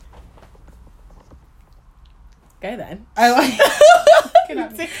Go then.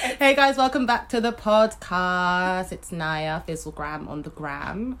 Hey guys, welcome back to the podcast. It's Naya, Fizzlegram on the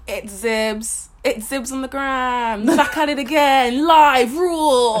gram. It's Zibs. It's Zibs on the gram. Back at it again. Live,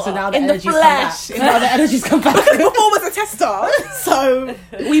 raw. So now the in the energy's flesh. come back. Now the energy's come back. Because before was a tester. So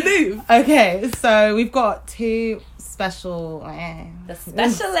we move. Okay, so we've got two special... The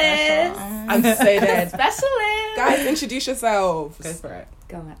specialist. I'm so dead. Specialist. Guys, introduce yourselves. Go for it.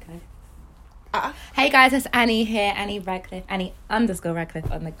 Go, Matko. Hey guys, it's Annie here, Annie Radcliffe,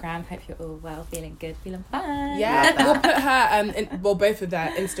 Annie_Radcliffe on the gram. Hope you're all well, feeling good, feeling fine. Yeah, we'll put her, both of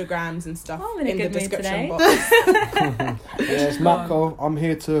their Instagrams and stuff in the description box. Yeah, it's Matko. I'm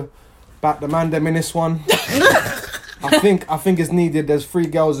here to back the man them in this one. I think it's needed. There's 3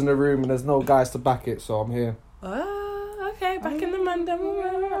 girls in the room and there's no guys to back it, so I'm here. Okay, back in the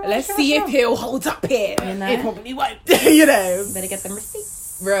mandem. Let's see if he'll hold up here. You know? He probably won't. You know. Better get them receipts.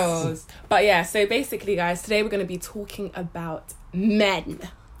 Rose. But yeah, so basically, guys, today we're going to be talking about men.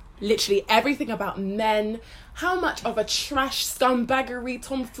 Literally everything about men. How much of a trash, scumbaggery,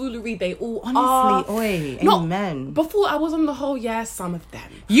 tomfoolery they all are. Honestly, Not- amen. Before I was on the whole, some of them.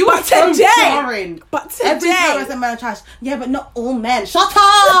 You are today- so boring. But today... Every time I say man trash, yeah, but not all men. Shut up!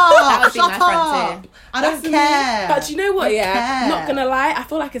 That would be Shut my front up! too. I don't That's me. care. But you know what, Don't yeah? care. Not gonna lie, I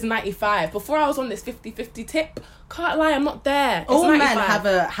feel like it's 95. Before I was on this 50-50 tip, can't lie, I'm not there. It's all 95.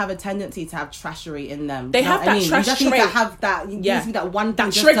 men have a tendency to have trashery in them. They You know have what I that mean? trash You just need trait. to have that. You just need that one thing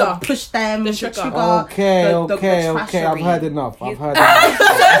That just trigger. to push them. The The trigger. trigger. Okay. I've heard enough. I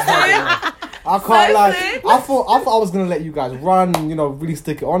can't lie. I thought I was gonna let you guys run, really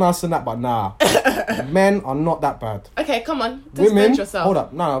stick it on us and that, but nah. Men are not that bad. Okay, come on. Women, Defend yourself. hold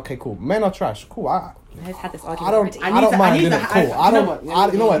up. No, okay, cool. Men are trash. Cool. I've had this I argument don't. already. I don't mind I need it. to- Cool. I- I don't.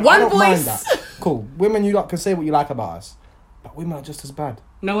 you know what? I One don't mind voice. that. Cool. Women, you lot can say what you like about us, but women are just as bad.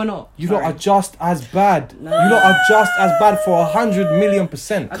 No, we're not. You lot are just as bad. You lot are just as bad for 100 million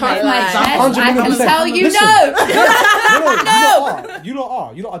 %. With Can't my lie. chest, 100 I can million %. tell you Listen. no. You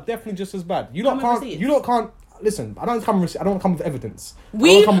lot are definitely just as bad. You lot can't. Listen, I don't come with evidence.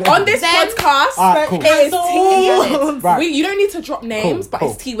 We, come with on this evidence. podcast, Alright, cool. it is tea. Right. You don't need to drop names, Cool, but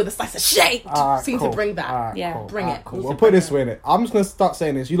cool. it's tea with a slice of shade. Seem to bring that. Alright, Yeah. cool, Bring alright, it. Cool. We'll put it this way in it. I'm just gonna start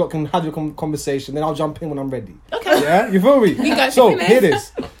saying this. You lot can have your conversation, then I'll jump in when I'm ready. Okay. Yeah, you feel me? We got So you, hear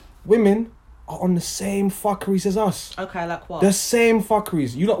this. Women are on the same fuckeries as us. Okay, like what? The same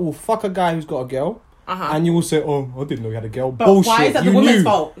fuckeries. You lot will fuck a guy who's got a girl, and you will say, "Oh, I didn't know you had a girl." But Bullshit. why is that the You woman's knew.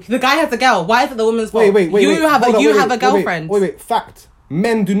 fault? The guy has a girl. Why is it the woman's fault? Wait. You have Hold on, you wait, have a wait, girlfriend. Wait. Fact.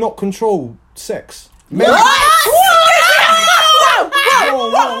 Men do not control sex. Men.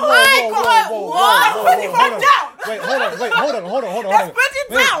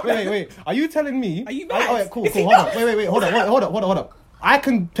 Wait. Are you telling me? Are you mad? Oh, yeah, cool. Is he Hold on. not? Wait. Hold up. I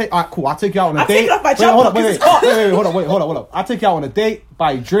can take. Alright, cool. I'll take you out on a I'll date. take it off my Wait, jumper hold up. because Wait. it's hot. Hold up. I'll take you out on a date,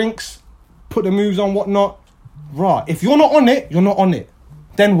 buy you drinks, put the moves on, whatnot. Right. If you're not on it, you're not on it.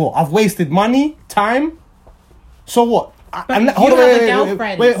 Then what? I've wasted money, time. So what? Hold on,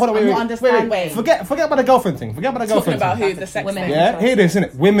 Wait. Forget about the girlfriend thing. Talking about who the sex Women. thing. Yeah, hear this,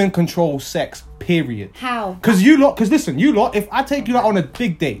 innit? Women control sex, period. How? Because listen, if I take you out on a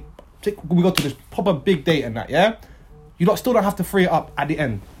big date, we go to this proper big date and that, yeah? You lot still don't have to free it up at the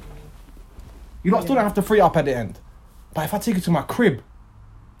end. But if I take you to my crib,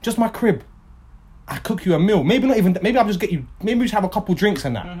 just my crib, I cook you a meal. Maybe I'll just maybe we just have a couple drinks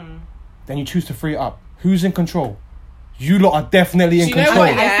and that. Then you choose to free it up. Who's in control? You lot are definitely in Do you know control.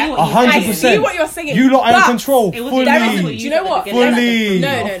 what, yeah? 100%. I see what you're saying. You lot are in but control. it was Fully. directly Do you know what? Fully.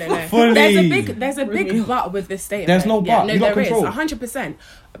 No. Fully. There's a big but with this statement. There's no but. Yeah, no, You got there is. control. 100%.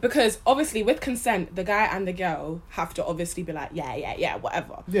 Because obviously with consent, the guy and the girl have to obviously be like, yeah,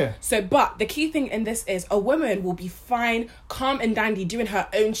 whatever. Yeah. So, but the key thing in this is a woman will be fine, calm and dandy doing her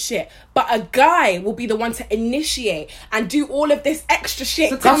own shit. But a guy will be the one to initiate and do all of this extra shit.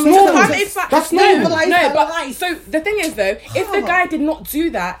 So That's tell me- normal. That's No, normalised but life. so the thing is though, if the guy did not do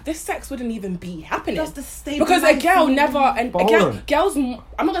that, this sex wouldn't even be happening. Just the stable because a life. girl never, and But a hold girl, on. girls,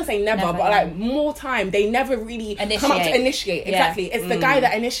 I'm not gonna say never, Never, but yeah. like more time, they never really come up to initiate. Yeah. Exactly, it's the guy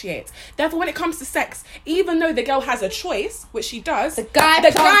that initiates. Therefore, when it comes to sex, even though the girl has a choice, which she does, The guy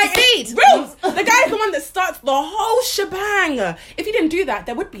is real. The guy is the one that starts the whole shebang. If he didn't do that,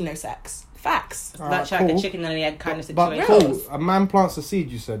 there would be no sex. Facts. That's like a chicken and the egg kind of But situation. cool, a man plants a seed,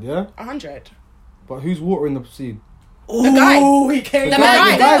 you said, yeah? 100. But who's watering the seed? The guy. he came. The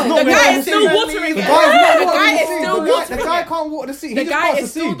guy- man. not The guy watering is the still seed. watering The it. guy's not The watering guy the is seed. still The guy watering it. can't water the seed. The He just guy plants is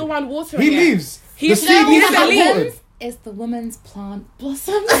the still seed. the one watering He it. leaves. He The still seed needs to needs to be leave. watered. Is the woman's plant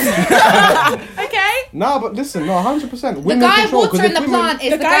blossom? Okay. Nah, but listen, no, 100%. The guy watering the plant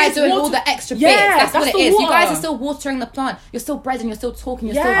is the guy doing all the extra bits. That's what it is. You guys are still watering the plant. You're still breading. You're still talking.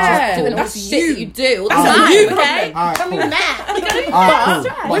 You're still just doing all the shit that you do. That's you, okay? Come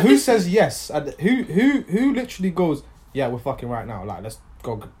mad. But who says yes? Who literally goes, yeah, we're fucking right now. Like, let's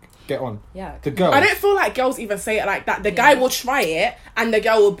go get on. Yeah. The girl. I don't feel like girls even say it like that. The guy will try it, and the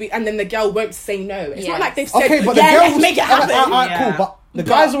girl will be, and then the girl won't say no. It's not like they've said, okay, but yeah, let's make it happen. Cool, but the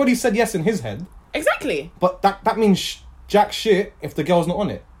guy's already said yes in his head. Exactly. But that means jack shit if the girl's not on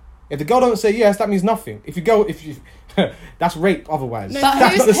it. If the girl don't say yes, that means nothing. If you that's rape otherwise. But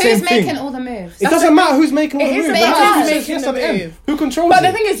that's not the same who's making thing. all the moves? It doesn't matter who's making all the moves. It is making the move. Who controls But it?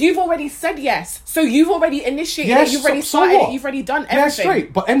 the thing is, you've already said yes. So you've already initiated it. You've already started it. You've already done everything. Yeah,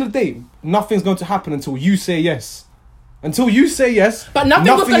 straight. But end of the day, nothing's going to happen until you say yes. Until you say yes, but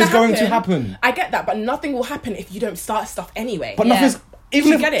nothing is going to happen. I get that, but nothing will happen if you don't start stuff anyway. But nothing's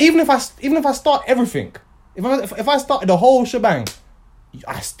even if I start everything, if I started the whole shebang,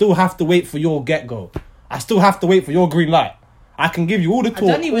 I still have to wait for your get go. I still have to wait for your green light. I can give you all the talk,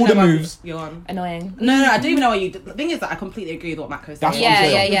 all the moves. You're on. Annoying. No, I don't even know what you. The thing is that I completely agree with what Matko said. That's Yeah.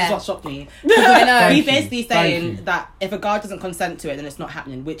 This is what shocked me. I know. He's basically saying that if a girl doesn't consent to it, then it's not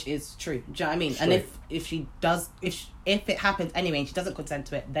happening, which is true. Do you know what I mean? Straight. And if she does, if it happens anyway and she doesn't consent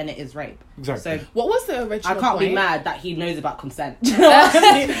to it, then it is rape. Exactly. So what was the original I can't point? be mad that he knows about consent. Do you know what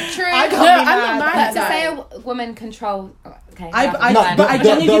I mean? True. I can't be I'm mad. not mad But at to that. say a woman control. Okay. I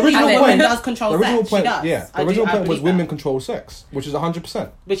genuinely the believe original that point- women does control The original sex. point, She does. yeah. The original point was women control sex, which is 100%.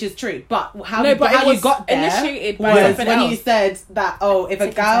 Which is true, but how No, but it how was you got there initiated by was something when else. you said that if a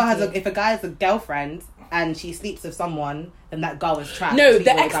Ticky-tacky. guy has a girlfriend and she sleeps with someone, then that girl is trash. No, Sleeping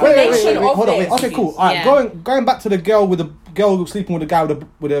the with a guy. explanation of Hold on, this. Okay, cool. All right, Yeah. going back to the girl with the girl sleeping with the guy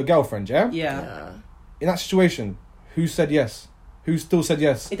with a girlfriend, yeah? Yeah. In that situation, who said yes? Who still said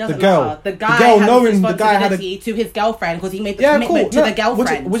yes? It doesn't the girl. matter. The girl has knowing the guy had responsibility to his girlfriend because he made the commitment to the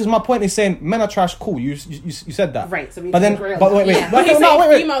girlfriend. Which is my point. Is saying men are trash. Cool. You said that. Right. So we But can then, agree on but that. wait. Yeah. But he's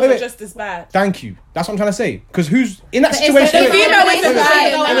saying females are just as bad. Thank you. That's what I'm trying to say. Because who's in that But situation? it's the female with the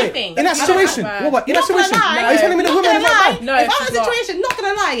guy. In that situation, what? In that situation, are you telling me the women are lie. bad? No, if I'm in she's a not. situation, not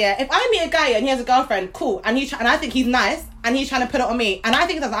gonna lie, yeah. If I meet a guy and he has a girlfriend, cool, and I think he's nice, and he's trying to put it on me, and I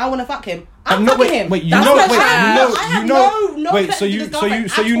think that I want to fuck him, I'm fucking him. Wait, you That's know, what wait, I have no wait. So connection to this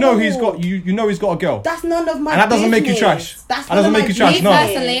girlfriend you at know he's all. got you know he's got a girl. That's none of my. And that doesn't make you trash. That's That doesn't none of make you my trash, Me no.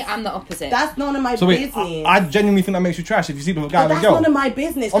 personally, I'm the opposite. That's none of my So wait, business. I genuinely think that makes you trash if you sleep with a guy But and a that's girl. none of my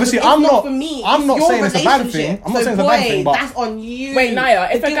business. Obviously, because I'm it's not- for me. I'm not your saying it's a bad relationship. thing. I'm not So saying it's a bad boy, thing, but- that's on you. Wait, Naya,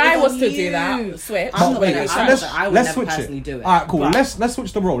 if The a guilt guy is was on to you. do that, switch. I'm not wait, gonna. it's I trash. would let's never switch personally it. do it. Alright, cool. But- Let's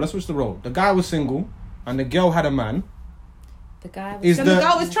switch the role. The guy was single, and the girl had a man. The guy was Is Then the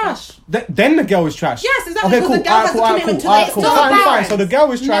girl is trash. Then the girl is trash. Yes, exactly, Okay, because cool. the girl has a commitment to the- It's not Fine. about- So the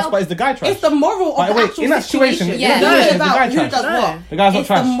girl is trash, No. but is the guy trash? It's the moral of But the wait, actual in that situation, situation. Yeah. It's No, not is the about guy who trash? does No. what. The guy's not It's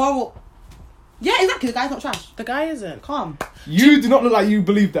trash. the moral. Yeah, exactly. The guy's not trash. The guy isn't. Calm. You do not look like you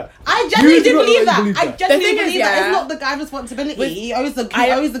believe that. I genuinely You do do not believe look like that. you believe I that. genuinely The thing is, believe that. yeah, It's not the guy's responsibility. with- He owes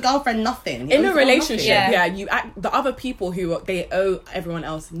the girlfriend nothing. He In owes a her relationship, Yeah. yeah, you act the other people they owe everyone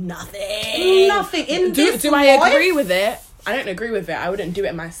else nothing. Nothing. In Do this I life- agree with it? I don't agree with it. I wouldn't do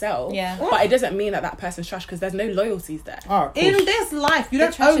it myself. Yeah. But it doesn't mean that person's trash because there's no loyalties there. Alright, cool. In this life, you The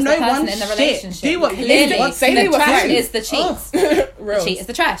don't trash owe is no the person one in the shit. relationship. Do what you Clearly, want. Say the they were trash friends. is the cheats. Real. The cheat is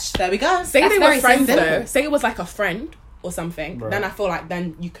the trash. There we go. Say That's they were very friends simple. though. Say it was like a friend or something. Right. Then I feel like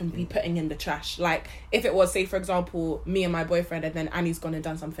then you can be putting in the trash. Like if it was, say for example, me and my boyfriend, and then Annie's gone and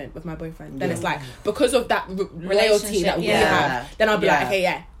done something with my boyfriend. Then it's like because of that loyalty that we yeah. have. Then I'll be like, Yeah. okay,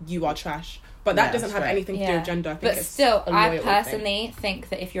 yeah, you are trash. But that Yeah, doesn't have straight. anything to do with gender. I think But it's still, a I loyalty personally think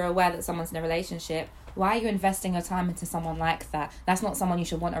that if you're aware that someone's in a relationship, why are you investing your time into someone like that? That's not someone you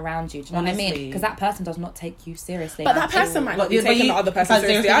should want around you. Do you know what I mean? Honestly. Because that person does not take you seriously. But that person might not be But taking you- the other person but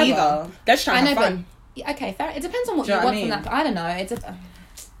seriously seriously either. either. They're just trying I to know, have fun. but okay, fair. It depends on what Do you you know want what I from that. I don't know. It's just,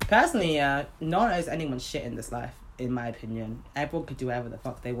 Personally, no one owes anyone shit in this life. In my opinion, everyone could do whatever the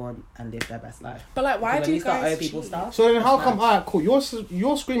fuck they want and live their best life. But like, why Because do when you start guys owe people cheat? stuff? So then how that's come, nice. alright, cool,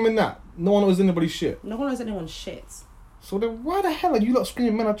 you're screaming that no one owes anybody shit. No one owes anyone shit. So then why the hell are you lot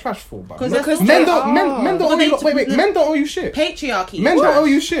screaming men are trash for? Bro? Because men they don't are. men don't owe you lot, wait, men don't owe you shit. Patriarchy. Men don't owe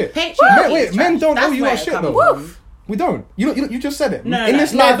you shit. Patriarchy. Men don't That's owe you where lot it shit comes though. from. We don't. You just said it. No, In no,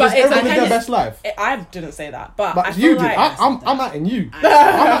 this no, life, but everyone it's lives their okay. best life. I didn't say that, but But I you feel did. like I'm at in you. I'm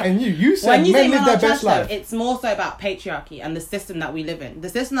at in you. You said When you say men live men their are best trash, life. though, it's more so about patriarchy and the system that we live in. The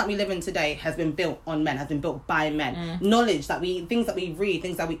system that we live in today has been built on men, has been built by men. Knowledge things that we read,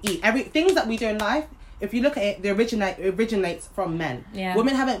 things that we eat, things that we do in life. If you look at it, originates from men. Yeah.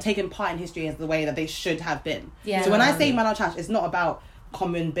 Women haven't taken part in history as the way that they should have been. Yeah. So when I say men are trash, it's not about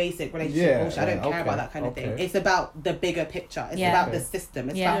common basic relationship bullshit. I don't care about that kind of thing. It's about the bigger picture. It's about the system.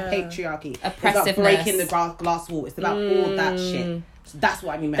 It's about patriarchy. It's about breaking the glass wall. It's about all that shit. So that's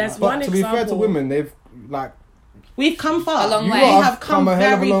what I mean. But to be fair to women, they've like. We've come far. A long way. We have come a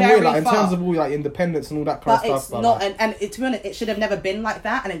hell of a long way, like, in far. terms of all like independence and all that kind of stuff. But it's not, and to be honest, it should have never been like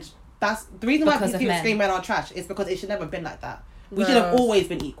that. And that's the reason why people scream men are trash. Is because it should never have been like that. We should have always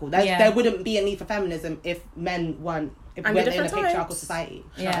been equal. There wouldn't be a need for feminism if men weren't. If we weren't in a patriarchal society.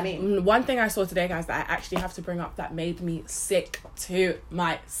 You know what I mean? One thing I saw today, guys, that I actually have to bring up that made me sick to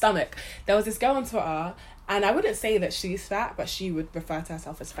my stomach. There was this girl on Twitter. And I wouldn't say that she's fat, but she would refer to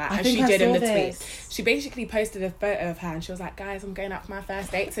herself as fat. And she did in the tweet. She basically posted a photo of her and she was like, guys, I'm going out for my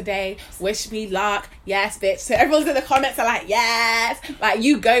first date today. Wish me luck. Yes, bitch. So everyone's in the comments are like, yes. Like,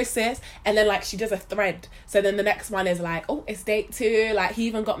 you go, sis. And then, like, she does a thread. So then the next one is like, oh, it's date 2. Like, he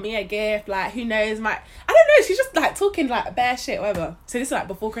even got me a gift. Like, who knows? I don't know. She's just, like, talking, like, bare shit, whatever. So this is, like,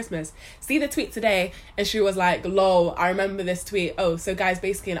 before Christmas. See the tweet today. And she was like, lol, I remember this tweet. Oh, so guys,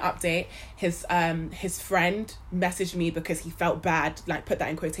 basically an update. His friend messaged me because he felt bad, like put that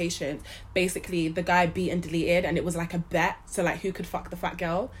in quotations. Basically, the guy beat and deleted, and it was like a bet. So like, who could fuck the fat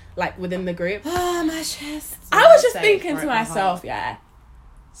girl, like within the group? Oh, my chest. I was just thinking to myself,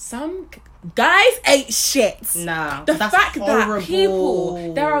 some guys ain't shit. Nah, the fact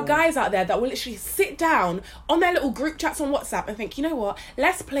that there are guys out there that will literally sit down on their little group chats on WhatsApp and think, you know what,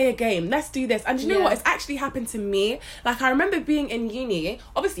 let's play a game, let's do this. And you know what, it's actually happened to me. Like, I remember being in uni.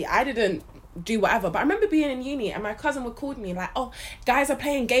 Obviously I didn't do whatever, but I remember being in uni and my cousin would call me like, oh, guys are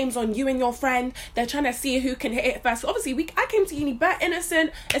playing games on you and your friend, they're trying to see who can hit it first. So obviously I came to uni bare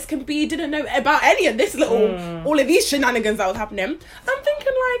innocent as can be, didn't know about any of this all of these shenanigans that was happening. I'm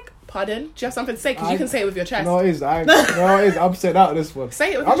thinking like, pardon? Do you have something to say? Because you can say it with your chest. No, it is. I'm set out this one.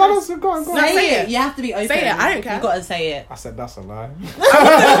 Say it with your chest. Go on. Say it. You have to be open. Say it. I don't care. You got to say it. I said that's a lie.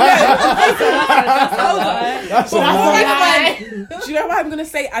 That's a lie. Do you know why I'm going to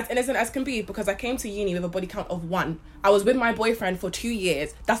say as innocent as can be? Because I came to uni with a body count of 1. I was with my boyfriend for 2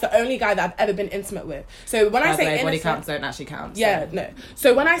 years. That's the only guy that I've ever been intimate with. So when I say innocent, body counts don't actually count. So. Yeah, no.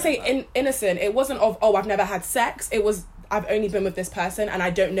 So when I say innocent, it wasn't of, oh, I've never had sex. It was, I've only been with this person and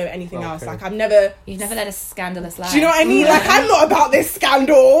I don't know anything else. Like, You've never led a scandalous life. Do you know what I mean? Like, I'm not about this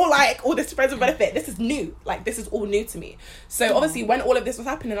scandal, like, all this friends with benefit. This is new. Like, this is all new to me. So, obviously, when all of this was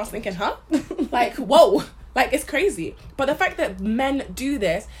happening, I was thinking, huh? Like, whoa. Like, it's crazy. But the fact that men do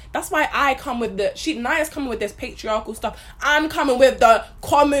this, that's why I come with Naya's coming with this patriarchal stuff. I'm coming with the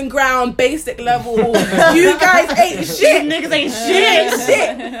common ground, basic level. You guys ain't shit. Niggas ain't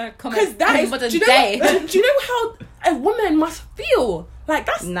shit. Because that is, do you know how a woman must feel? Like,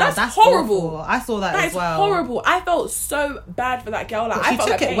 that's horrible. Awful. I saw that as well. That is horrible. I felt so bad for that girl. Like, she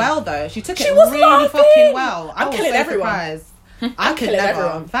took it well, though. She took it was really laughing. fucking well. I'm killing everyone. Surprised. I could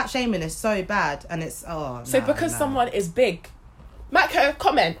never. Fat shaming is so bad, and it's because someone is big. Matko,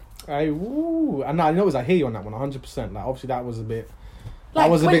 comment. And I know I hear you on that one 100%. Like, obviously that was a bit. Like, that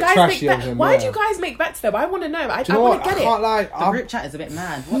was a bit trashy of him. Why do you guys make bets though? I want to know. I want to get it. The group chat is a bit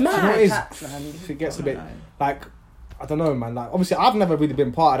mad. It gets a bit like, I don't know, man. Like, obviously I've never really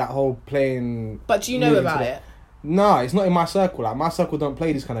been part of that whole playing. But do you know about it? No, it's not in my circle. Like, my circle don't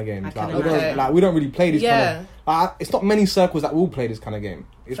play these kind of games. We don't really play these kind of... it's not many circles that will play this kind of game.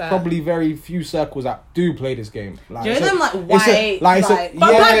 It's probably very few circles that do play this game. Like, do you know them like white? But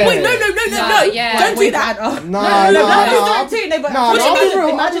wait, no, don't do that.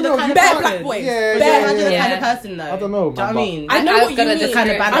 Imagine the kind of black boys. Imagine the kind of person though. I don't know. Do you know what I mean? I know what you mean. The kind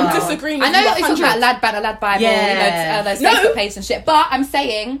of I'm disagreeing with you. I know you're talking about lad banter, lad bible, those Facebook pages and shit. But I'm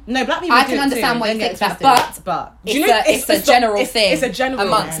saying, no, black people. I can understand why you think that, but it's a general thing. It's a general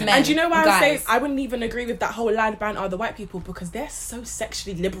amongst men. And do you know why I say I wouldn't even agree with that whole lad banter of the white people, because they're so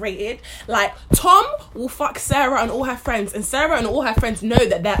sexually liberated. Like, Tom will fuck Sarah and all her friends, and Sarah and all her friends know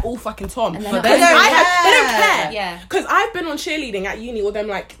that they're all fucking Tom. But they don't care. Yeah. Because I've been on cheerleading at uni with them,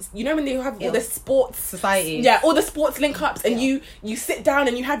 like, you know when they have all the sports societies. Yeah, all the sports link ups, and you sit down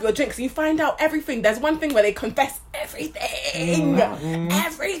and you have your drinks and you find out everything. There's one thing where they confess everything.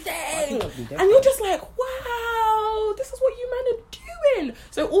 Everything. And you're just like, wow, this is what you men are doing.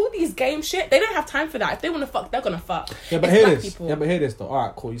 So all these game shit, they don't have time for that. If they want to fuck, they're gonna fuck. Yeah, but hear this though.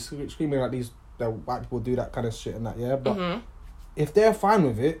 Alright, cool. You're screaming like the white people do that kind of shit and that, yeah? But if they're fine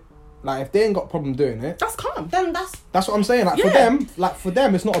with it, like, if they ain't got a problem doing it, that's calm. Then that's what I'm saying. Like, for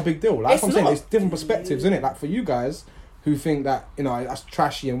them, it's not a big deal. Like, that's what I'm saying. It's different perspectives, isn't it? Like, for you guys who think that, you know, that's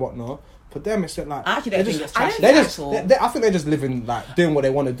trashy and whatnot, For them, it's like I actually don't think it's trashy. I think they're just living like doing what they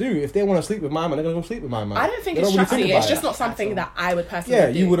want to do. If they want to sleep with my man, they're gonna go sleep with my man. I don't think it's trashy. It's just not something that I would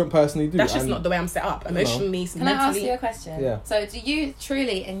personally do. You wouldn't personally do. That's just not the way I'm set up emotionally. Can I ask you a question? Yeah. So, do you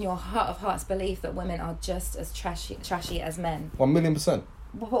truly, in your heart of hearts, believe that women are just as trashy as men? 1,000,000%.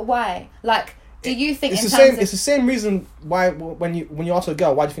 But why? Like, do you think it's the same reason why when you ask a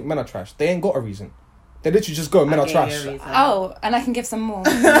girl why do you think men are trash? They ain't got a reason. They literally just go, men are trash. Oh, and I can give some more.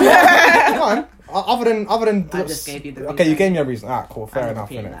 Come on. Other than I just gave you the reason. Okay, you gave me a reason. Alright, cool. Fair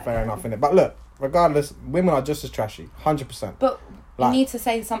enough, innit? But look, regardless, women are just as trashy. 100%. But you need to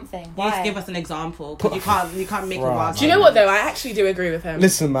say something. Why? Please give us an example. Because you can't make a wild. Do you know what though? I actually do agree with him.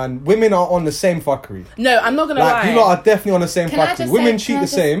 Listen, man, women are on the same fuckery. No, I'm not gonna lie. You lot are definitely on the same fuckery. Women cheat the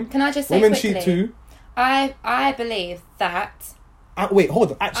same. Can I just say women quickly, cheat too. I believe that... wait,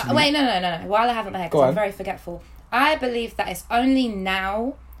 hold on. Actually... wait, no. While I have it in my head, because I'm very forgetful. I believe that it's only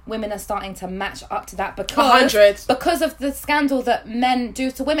now women are starting to match up to that because of the scandal that men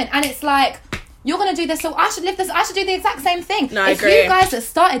do to women. And it's like... You're going to do this, so I should live this. I should do the exact same thing. No, I if agree. you guys that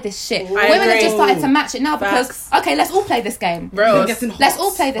started this shit, women have just started to match it now because, okay, let's all play this game. Let's all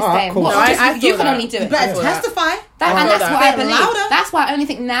play this game. Cool. You can only do it. You better testify. And that's what I believe. That's why I only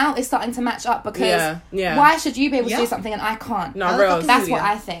think now is starting to match up because why should you be able to do something and I can't? No, real. That's what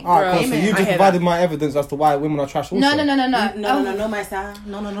I think. Alright, cool. So you just provided my evidence as to why women are trash also. No, my son.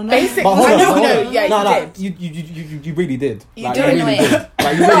 No. Basically, but hold on. You really did. You do annoy me.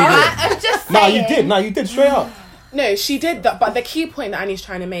 I'm just saying. You did straight up. No, she did that. But the key point that Annie's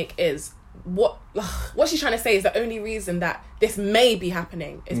trying to make is what she's trying to say is the only reason that this may be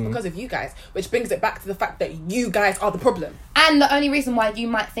happening is because of you guys, which brings it back to the fact that you guys are the problem. And the only reason why you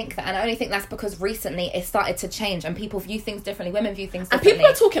might think that, and I only think that's because recently it started to change and people view things differently, women view things differently. And people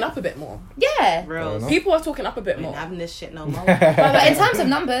are talking up a bit more. Yeah. Real. People are talking up a bit more. Having this shit no more. But in terms of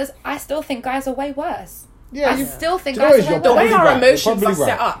numbers, I still think guys are way worse. Yeah, I still think guys are way the way worse. our emotions are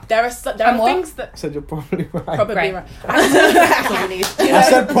set up, there are things that... I said you're probably right. Probably right. I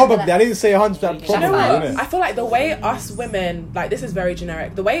said probably. I didn't say 100% probably. You know what? I feel like the way us women, like this is very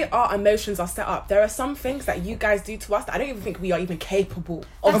generic, the way our emotions are set up, there are some things that you guys do to us that I don't even think we are even capable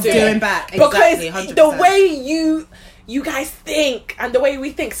of doing back. Exactly, because 100%. The way you guys think and the way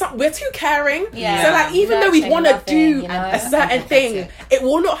we think, we're too caring. Yeah. So like even though we want to do a certain thing, it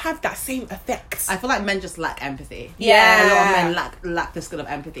will not have that same effect. I feel like men just lack empathy. Yeah. A lot of men lack the skill of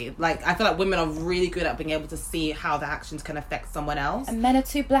empathy. Like I feel like women are really good at being able to see how their actions can affect someone else. And men are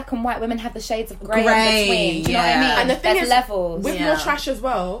too black and white. Women have the shades of grey in between. Do you know what I mean? And the thing There's is, levels. with your trash as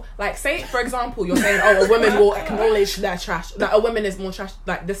well, like say for example you're saying, oh, a woman will acknowledge their trash, like a woman is more trash,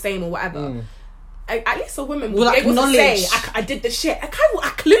 like the same or whatever. At least a woman will be able to say, I did the shit. I kind of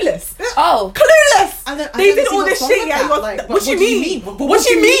act clueless. Oh. Clueless! They did all this shit. Yeah, what you mean? What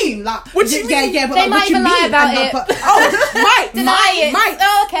you mean? What you mean? Yeah, but they might even lie about it. Might.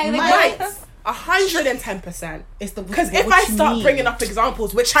 Oh, okay. Might. 110%. Because if I start bringing up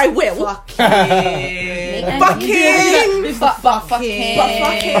examples, which I will, fucking, and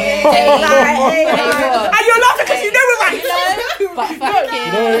you're laughing because you know we're right. But fucking,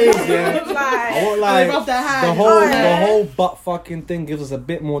 you know what it is, yeah. I won't lie. The whole butt fucking thing gives us a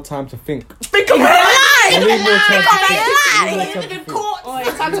bit more time to think. Think about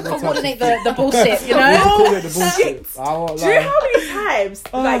it's time to coordinate the bullshit, you know? Shit. Do you know how many times?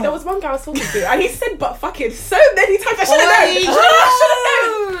 Like there was one guy I was talking to, and he said "but fucking" so many times. I should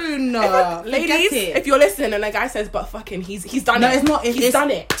have known. No, ladies, if you're listening and a guy says "but fucking," he's done it. No, it's not. He's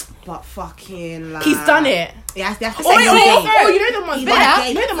done it. But fucking, like, he's done it. Yeah, you know the ones.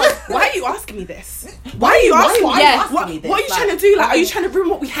 Why are you asking me this? Why are you asking me this? What are you trying to do? Like, are you trying to ruin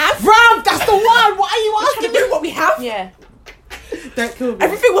what we have? Bruv, that's the one. Why are you asking trying to ruin what we have? Yeah. Don't kill me.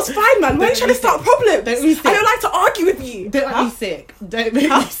 Everything was fine, man. Why are you trying to start problems? I don't like to argue with you. Don't make me sick. Don't make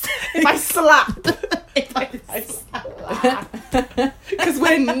me sick. If I slap. Because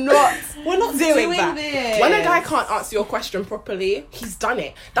we're not doing that. This. When a guy can't answer your question properly, he's done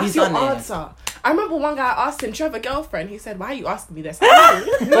it. That's your answer. I remember one guy asked him, "Do you have a girlfriend?" He said, "Why are you asking me this?" I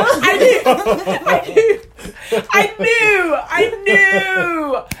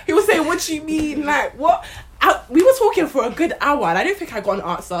knew. He was saying, "What do you mean? Like what?" We were talking for a good hour and I don't think I got an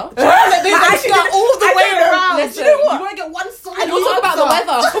answer. They got all the way around. Listen, you know what? You want to get one side. And we'll talk about the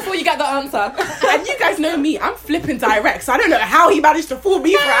weather before you get the answer. And you guys know me, I'm flipping direct, so I don't know how he managed to fool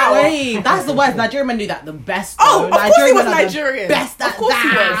me for an hour. Wait, that's the worst. Nigerian men do that the best. Oh, of course he was Nigerian. Best at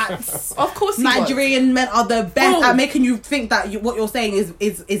that. Of course he was. Nigerian men are the best at making you think that what you're saying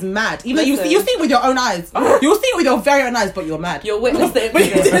is mad. Even though you'll see it with your own eyes. You'll see it with your very own eyes, but you're mad. You'll witness it. But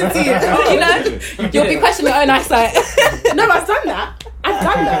you didn't see it. You know? You'll be questioning your own eyesight. No, I've done that. I've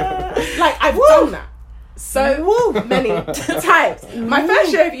done that. Like, I've done that so many times. My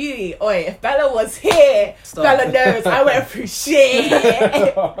first year of uni, if Bella was here, Bella knows I went through shit.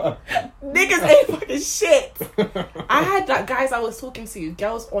 Niggas ain't fucking shit. I had like guys I was talking to,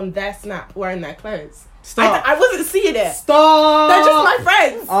 girls on their snap wearing their clothes. Stop. I wasn't seeing it. Stop. They're just my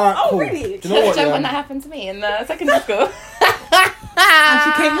friends. Cool. Really? Do you know what, when that happened to me in secondary school. And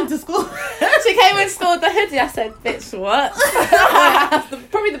she came into school. She came in school with the hoodie. I said, bitch, what?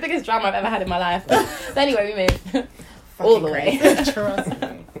 Probably the biggest drama I've ever had in my life. But anyway, we moved. All the way. Trust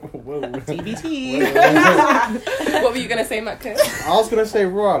me. TBT. What were you going to say, Matko? I was going to say,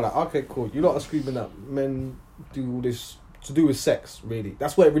 like, okay, cool. You lot are screaming that men do all this to do with sex, really.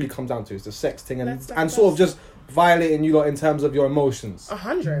 That's what it really comes down to. It's the sex thing and sort of just violating you lot in terms of your emotions.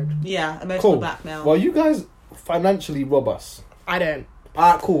 100. Yeah, emotional blackmail. Well, you guys financially rob us. I don't.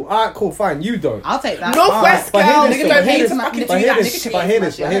 Alright, cool, fine. You don't. I'll take that. Northwest girl. Niggas don't pay to fucking do that. But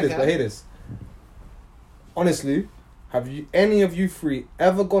hear this. Honestly, have you any of you three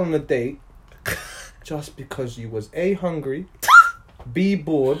ever gone on a date just because you was A, hungry, B,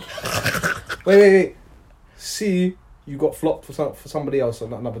 bored, wait, C, you got flopped for somebody else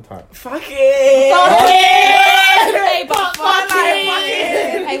another time? Fuck it.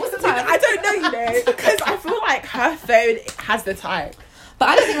 Hey, what's the time? I don't know, because I feel like her phone has the time. But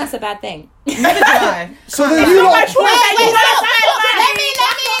I don't think that's a bad thing. Never do I. So then you lot... Let me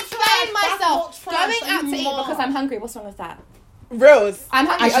explain myself. Going out to eat because I'm hungry, what's wrong with that? Rose. I'm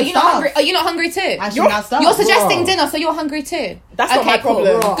hungry. Are you not hungry? Are you not hungry too? You're suggesting dinner, so you're hungry too. That's not my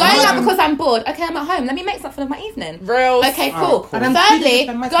problem. Cool. Going out because I'm bored. Okay, I'm at home. Let me make something of my evening. Rose. Okay, cool. Thirdly,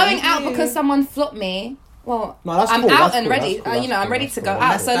 going out because someone flopped me. Well, no, that's I'm cool. out That's and cool. ready. That's cool. I'm ready to go Cool.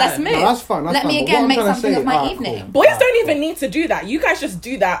 out. So let's move. No, that's fine. Let me again make something of my evening. Cool. Boys don't even need to do that. You guys just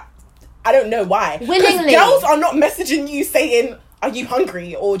do that. I don't know why. Willingly. Girls are not messaging you saying, "Are you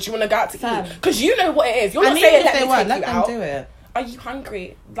hungry?" or "Do you want to go out to eat?" Because you know what it is. You're not saying, "Let me take you out." Do it. Are you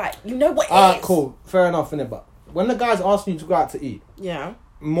hungry? Like, you know what it is. Cool. Fair enough, innit? But when the guy's asking you to go out to eat, yeah,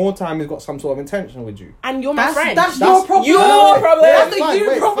 more time he's got some sort of intention with you. And you're my friend. That's your problem. Your problem. That's the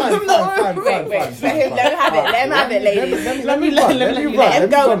you problem. Wait. Let him have it. Let him have it, ladies. Let me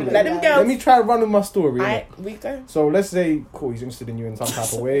go. Let me try to run with my story. We go. So let's say, cool, he's interested in you in some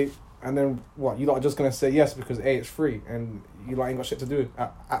type of way. And then what? You lot are just going to say yes because A, it's free. And you lot ain't got shit to do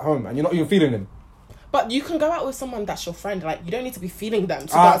at home. And you're not even feeling him. But you can go out with someone that's your friend. Like, you don't need to be feeling them.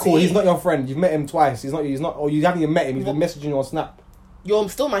 Cool. He's not your friend. You've met him twice. He's not, or you haven't even met him. He's been messaging you on Snap. You're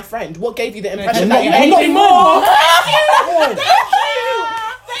still my friend. What gave you the impression You're that you not anything more?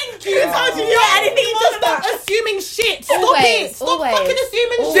 Thank you. Told you not anything. Just stop assuming shit. Stop it. Stop fucking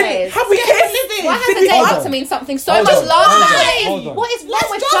assuming shit. Have we kissed? Why has a date got to mean something so much larger? What is wrong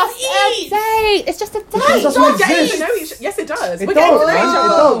with just a date? It's just a date. It doesn't exist. Yes, it does. It We're getting to know each don't.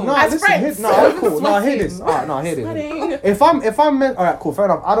 other No, as listen, friends. no, cool. No, I hear this. Alright, no, I hear this. If I'm meant, alright, cool, fair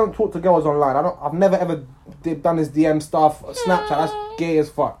enough. I don't talk to girls online. I've never ever done this DM stuff. Snapchat, that's gay as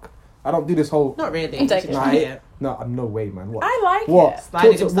fuck. I don't do this whole. Not really. No, no way, man. What? I like what? it.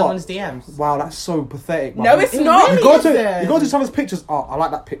 Sliding into someone's DMs. Wow, that's so pathetic. Man. No, it's not. You go to someone's pictures. Oh, I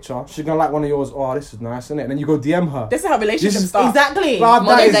like that picture. She's gonna like one of yours. Oh, this is nice, isn't it? And then you go DM her. This is how relationships start. Exactly. Welcome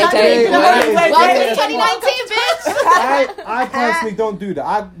to 2019, bitch. I personally don't do that.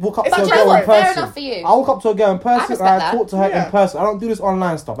 I walk up to a But girl in fair person. enough for you. I walk up to a girl in person and I talk to her in person. I don't do this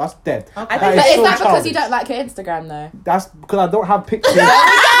online stuff. That's dead. But is that because you don't like your Instagram though? That's because I don't have pictures.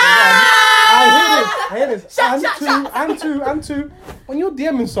 I hear this. And two. When you're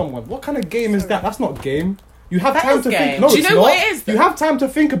DMing someone, what kind of game is that? That's not game. You have time to think. No, do you know what it is? You have time to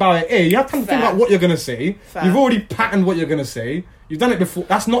think about it. You have time to think about what you're gonna say. Fair. You've already patterned what you're gonna say. You've done it before.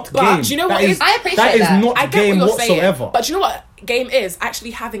 That's not game. Do you know what is? I appreciate that. That is not I get game what you're whatsoever. saying, but do you know what game is?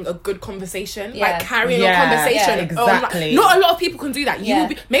 Actually having a good conversation, Yeah. like carrying a conversation. Yeah, exactly. Not a lot of people can do that. Yeah.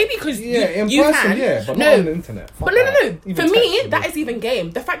 Maybe because in you person, can. yeah, but no, not on the internet. Fuck but no. that. For Even me, text, that is even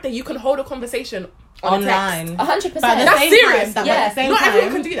game. The fact that you can hold a conversation online. 100%. That's serious. Not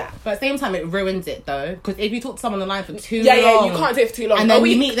everyone can do that. But at the same time, it ruins it though. Because if you talk to someone online for too long, yeah, you can't do it for too long. and then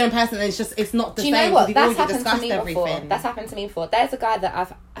you meet them in person, and it's not the Do you same. know what? You've That's already happened to discussed me everything. before. That's happened to me before. There's a guy that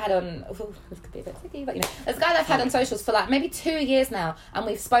I've had on. This could be a bit tricky, but you know, there's a guy that I've had on socials for like maybe 2 years now, and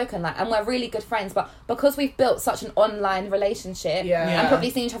we've spoken and we're really good friends. But because we've built such an online relationship, and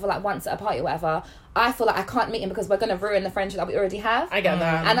probably seen each other like once at a party or whatever, I feel like I can't meet him because we're going to ruin the friendship that we already have. I get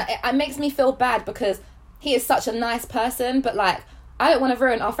that, and it makes me feel bad because he is such a nice person, but like I don't want to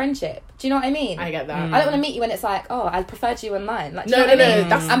ruin our friendship. Do you know what I mean? I get that. I don't want to meet you when it's like, oh, I preferred you online. Like, do No, you know what I mean?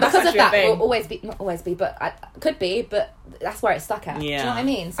 that's because of that, thing. will always be, not always be, but could be, but that's where it's stuck at. Do you know what I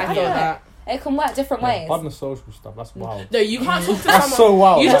mean? So I feel that. It can work different ways. Pardon the social stuff. That's wild. No, you can't talk to That's someone. so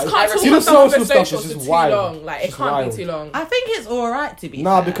wild. You just Like, can't talk see, to the someone social for stuff socials is for just too wild. long. Like, it It's can't wild. be too long. I think it's alright to be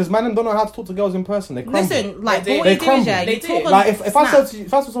Nah, fair. because man don't know how to talk to girls in person. They crumble. Listen, like, They do. what They you do is, crumble. yeah, They you do. talk on Like if I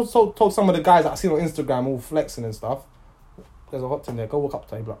Snap. told some of the guys that I see on Instagram all flexing and stuff, there's a hot thing there. Go walk up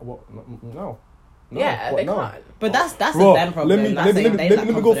to him like, what? No. Yeah, what? they No. can't. But that's Bro, a them problem. let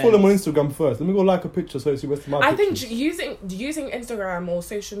me go follow him on Instagram first. Let me go like a picture so see what's my I think pictures. using Instagram or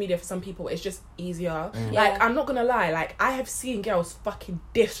social media for some people is just easier. Yeah. Like, I'm not gonna lie, like, I have seen girls fucking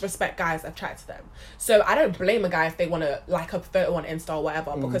disrespect guys that chat to them. So I don't blame a guy if they want to like a photo on Insta or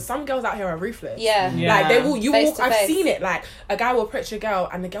whatever, because some girls out here are ruthless. Yeah. Like, they will, Face walk, to I've face. seen it, like, a guy will approach a girl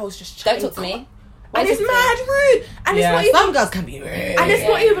and the girl's just Don't chatting. talk to me. And it's mad rude. And it's not even, some girls can be rude. and it's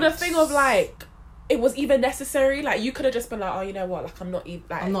not even a thing of like, it was even necessary. Like, you could have just been like, oh, you know what, like, I'm not even,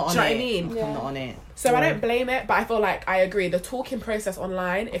 like, I'm not on do you know it. what I mean? Yeah. I'm not on it. So I don't blame it, but I feel like I agree. The talking process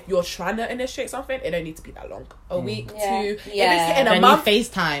online, if you're trying to initiate something, it don't need to be that long. A week, Yeah. 2, if Yeah. it's in a Then month, you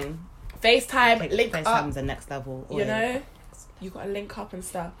FaceTime. FaceTime, link up, FaceTime's the next level. you know? You got to link up and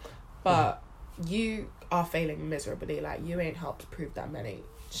stuff. But you are failing miserably. Like, you ain't helped prove that men ain't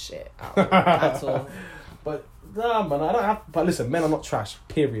shit out. That's all. But nah, man, I don't have. But listen, men are not trash.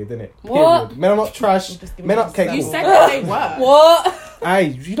 Period, innit? What? Period. Men are not trash. Men are okay. You Cool. said that they were. What? Hey,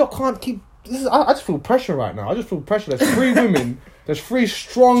 you lot can't keep. This is. I just feel pressure right now. I just feel pressure. There's 3 women. There's 3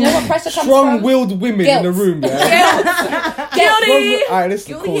 strong, Do you know what pressure comes strong-willed women in the Guilt. room. Yeah. Guilty! Alright,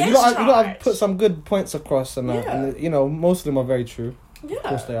 listen, Guilty cool. You as lot have charged. put some good points across, and, Yeah. and you know most of them are very true. Yeah. Of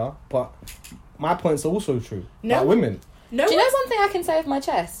course they are, but my points are also true. No Like one- women. No, Do you know one thing I can say with my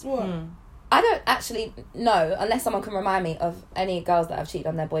chest? what? I don't actually know, unless someone can remind me of any girls that have cheated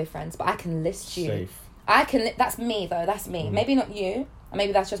on their boyfriends, but I can list you. Safe. I can. That's me though. That's me. Maybe not you. Or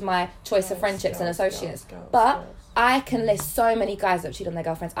maybe that's just my choice of friendships and associates. But I can list so many guys that have cheated on their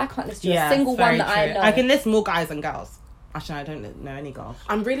girlfriends. I can't list you a single one that I know. I can list more guys than girls. Actually, I don't know any girls.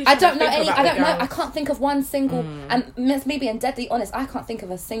 I'm really. I trying don't to know think any. about I the don't know. girls. I can't think of one single. And me being deadly honest, I can't think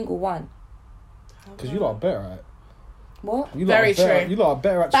of a single one. Because you lot are better at it. What? You lot Very are better, true. You lot are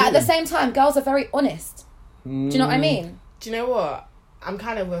better at But at cheating. the same time, girls are very honest. Do you know what I mean? Do you know what? I'm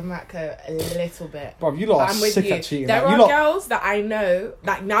kind of with Matko a little bit. Bruv, you lot But are I'm with sick you. at cheating. There Like, are you lot- girls that I know,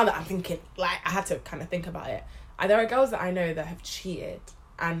 like, now that I'm thinking, like, I had to kind of think about it. There are girls that I know that have cheated,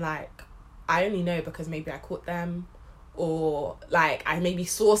 and, like, I only know because maybe I caught them, or, like, I maybe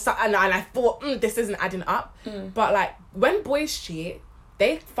saw something and I thought, this isn't adding up. But, like, when boys cheat,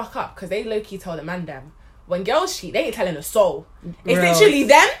 they fuck up because they low-key tell the man them. When girls cheat, they ain't telling a soul. It's Real. literally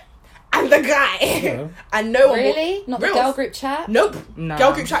them and the guy. Yeah. And no one will- Really? Not the Reals. girl group chat? Nope. Nah.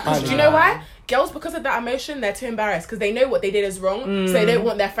 Girl group chat. 'Cause do you know Nah. why? Girls, because of that emotion, they're too embarrassed because they know what they did is wrong. So they don't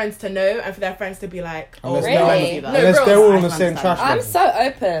want their friends to know and for their friends to be like, oh, Unless, Really? they're, No, unless bro, they're all I on the same understand. trash I'm level. so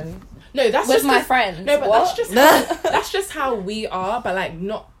open no, that's with just my 'cause- friends. No, but What? that's just how we are. But like,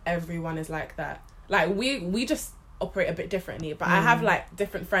 not everyone is like that. Like we just operate a bit differently. But I have like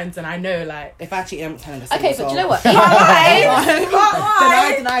different friends, and I know like. If I cheat, I'm telling the Okay, but do you know what?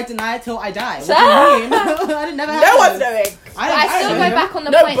 Deny till I die. What do Shut you mean? I didn't never. No one's knowing. I still go back on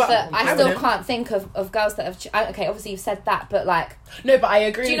the No, point but that I I still wouldn't. can't think of girls that have. Okay, obviously you've said that, but like No, but I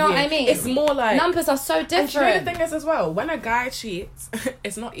agree. Do you know with what I mean? It's more like numbers are so And do you know different. the thing is as well, when a guy cheats,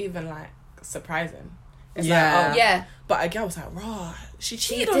 it's not even like surprising. It's Yeah. like, oh, Yeah. But a girl was like, raw, she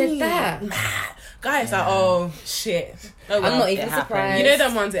cheated on did me. that. Nah. Guys like, oh shit. Oh, I'm well, not it even happened. surprised. You know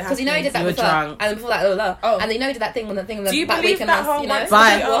them ones it Because you know he did that You were before, drunk. and before that, and you know he did that thing when the thing Do you that believe week and that us, whole you know. once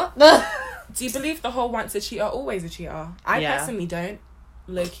Bye. a What? Do you believe the whole once a cheater, always a cheater? I Yeah. personally don't.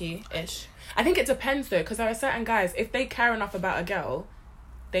 Low key ish. I think it depends though, because there are certain guys, if they care enough about a girl,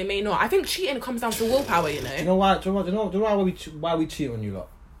 they may not. I think cheating comes down to willpower, you know. Do you know why? Do you know why we cheat on you lot?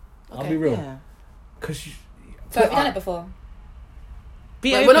 I'll Okay. be real. Yeah. Because So have you done it before?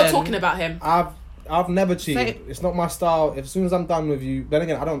 Wait, we're not talking about him. I've never cheated. So- It's not my style. As soon as I'm done with you, then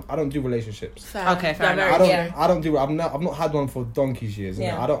again, I don't do relationships. Okay, fair enough. very I don't. true. Yeah. I don't do. I've not had one for donkey's years. You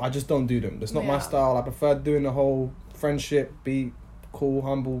know? Yeah. I just don't do them. That's not my Yeah. style. I prefer doing the whole friendship, be cool,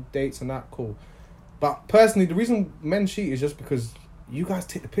 humble dates and that. Cool. But personally, the reason men cheat is just because you guys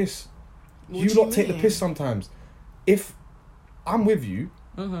take the piss. What You do you lot take the mean? piss sometimes. If I'm with you,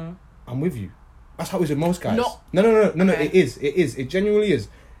 Mm-hmm. I'm with you. That's how it is with most guys. Not- No. Okay. It is. It genuinely is.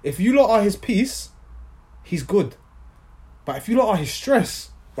 If you lot are his peace, he's good. But if you lot are his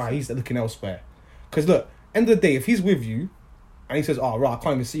stress, right, he's looking elsewhere. Because look, end of the day, if he's with you and he says, "Oh, right, I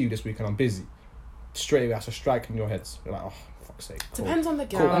can't even see you this week and I'm busy," straight away that's a strike in your heads. You're like, "Oh, fuck's sake. Cool. Depends on the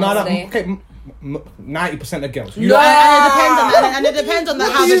girl. Cool. No, okay. 90% of girls. And it depends on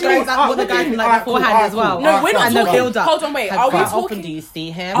how the guys, what the guy can like beforehand as well. No, we're not and talking. build up. Hold on, wait. How Are we often talking? do you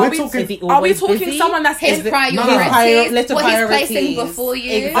see him? Are we talking someone that's his priorities? What he's placing before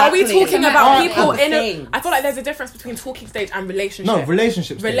you? Exactly. Are we talking about people in a? I feel like there's a difference between talking stage and relationship. No,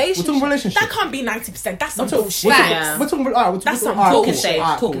 relationships. We're talking relationships. That can't be 90%. That's some bullshit. We're talking. That's some talking stage.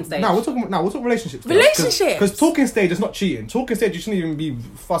 Talking stage. No, we're talking relationships. Relationships. Because talking stage is not cheating. Talking stage, you shouldn't even be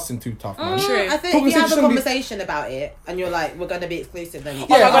fussing too tough, man. True. I think if you have a conversation about it and you're like, we're going to be exclusive, then oh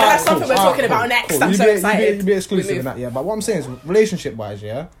my god, that's something we're talking about next. I'm so excited. You be exclusive in that, yeah. But what I'm saying is, relationship wise,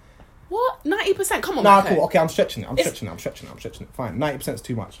 yeah. What? 90%? Come on, Nah, Matko. cool. Okay, I'm stretching it. Fine. 90% is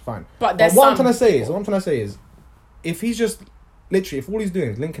too much. Fine. But what I'm trying to say is, if he's just literally, if all he's doing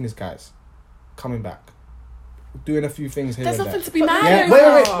is linking his guys, coming back, doing a few things here. There's and nothing there. to be mad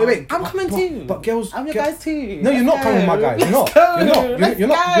over. Wait. I'm coming too. But girls, I'm your guys too. No, you're not coming with my guys.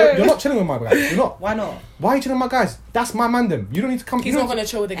 You're not chilling with my guys. You're not. Why not? Why are you chilling with my guys? That's my man. Them. You don't need to come. He's not gonna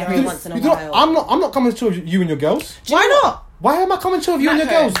chill with the girls. Every once in a while. I'm not coming to chill with you and your girls. Why not? Why am I coming to chill with you and your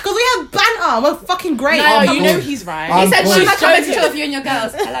girls? Because we have banter. We're fucking great. No, you know he's right. He said she's not coming to joking. chill with you and your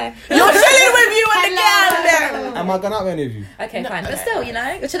girls. Hello. You're chilling with you and the girls. Am I going out with any of you? Okay, fine. But still,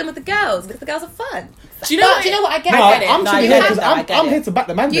 you're chilling with the girls because the girls are fun. Do you know what I get? No, I get it. I'm chilling here because I'm here to back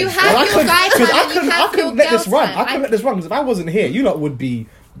the man. You have your guy time and you have your let this girl run. time. I couldn't let this run because if I wasn't here, you lot would be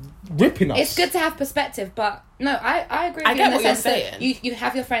ripping us. It's good to have perspective, but no, I agree with I you get in the what you're sense that saying. you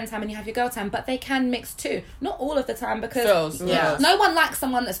have your friend time and you have your girl time, but they can mix too. Not all of the time because no one likes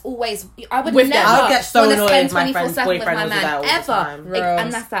someone that's always. I would With never them. I'll get so want to annoyed spend if my 24/7 with my man ever,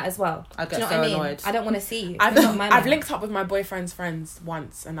 and that's that as well. I get Do you know so what I mean? annoyed. I don't want to see you. I've linked up with my boyfriend's friends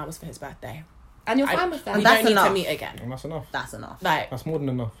once, and that was for his birthday. And you're fine with that. We That's don't need enough. to meet again. And that's enough. That's enough. Like That's more than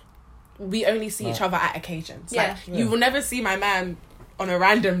enough. we only see each other at occasions. Yeah. Like you will never see my man on a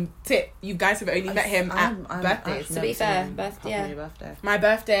random tip. You guys have only met him at birthdays. To be fair, My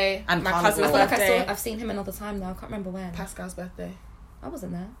birthday and my Carnival. cousin's I feel like birthday. I've seen him another time now. I can't remember when. Pascal's birthday. I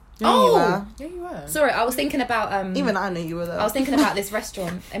wasn't there. Yeah, you were. Sorry, I was thinking about even I knew you were there. I was thinking about this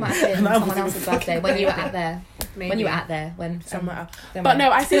restaurant. It might have been someone else's birthday when you were out there. Maybe. When you were out there, when somewhere else. then But when-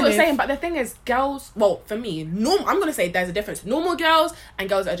 no, I see what you're saying. But the thing is, girls. Well, for me, I'm gonna say there's a difference. Normal girls and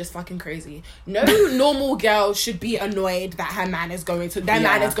girls that are just fucking crazy. No normal girl should be annoyed that her man is going to. Their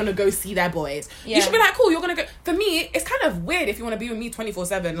man is gonna go see their boys. Yeah. You should be like, cool. You're gonna go. For me, it's kind of weird if you want to be with me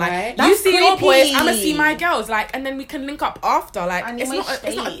 24/7. Like Right. you That's see your boys, creepy. I'm gonna see my girls. Like, and then we can link up after. Like, And it's you not. might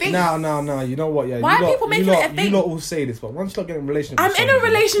It's not a stay. thing. No. You know what? Yeah. Why you are people making it a thing? You lot all say this, but once you start getting in a relationship, I'm with in a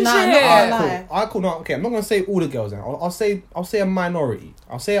somebody- relationship. Nah, not Alright, cool. Alright, cool. No, okay. I'm not gonna say all the girls now. I'll say a minority.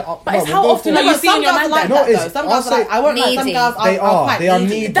 I'll say. But it's how often are you seeing your man like then? that No, though. Some girls are like, I won't like some Needy. girls. They are. They are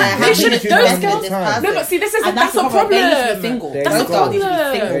needy. They should. Needy Those to girls. time. No, but see, this is And that's a the problem. They need to be single. There That's you a go. problem.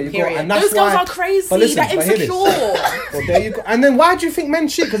 There you go. Period. And that's Those girls why- are crazy. But listen, They're but hear this. insecure. Well, there you go. And then why do you think men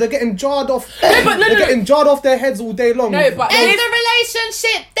cheat? Because they're getting jarred off. but they're getting jarred off their heads all day long. No, but End the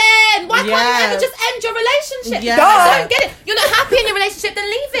relationship then. Why can't you ever Yes. just end your relationship? Yes. I don't get it. You're not happy in your relationship, then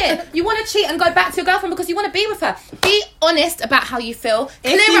leave it. You want to cheat and go back to your girlfriend because you want to be with her. Be honest about how you feel.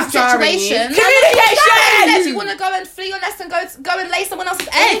 If Clear up he's jarring you- situations. Communication! You want to go and flee your nest and go and lay someone else's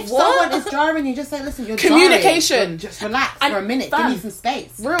If egg. someone What? is jarring you, just say, listen, you're Communication. jarring. Just relax And for a minute. fam. Give me some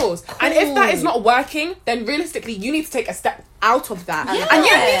space. Rules. And if that is not working, then realistically, you need to take a step out of that. And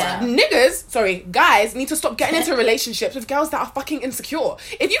you need guys need to stop getting into relationships with girls that are fucking insecure.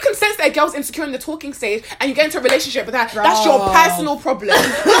 If you can sense that a girl's insecure in the talking stage and you get into a relationship with her, that's your personal problem.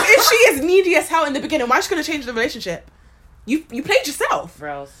 Because if she is needy as hell in the beginning, why is she going to change the relationship? You played yourself.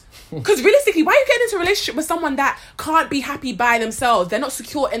 Because realistically, why are you getting into a relationship with someone that can't be happy by themselves? They're not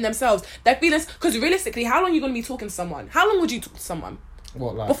secure in themselves. Their feelings. Because realistically, how long are you going to be talking to someone? How long would you talk to someone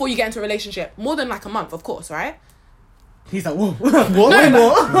What, like? before you get into a relationship? More than like a month, of course, right? He's like, whoa. What?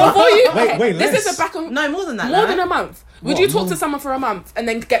 Before you, Wait, this less. is a back on No, more than that. more no? than a month. Would you talk to someone for a month and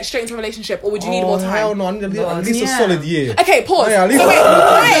then get straight into a relationship, or would you need more time? Hell no, I need at least a solid year. Okay, pause. Yeah, at least So a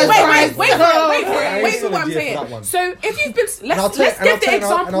solid wait for what I'm solid year for that saying. one. So if you've been, I'll let's tell- give the and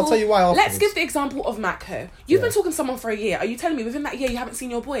I'll example. tell you why Let's afterwards. give the example of Matko. You've been talking to someone for a year. Are you telling me within that year you haven't seen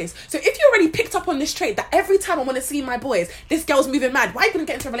your boys? So if you already picked up on this trait that every time I want to see my boys, this girl's moving mad, why are you gonna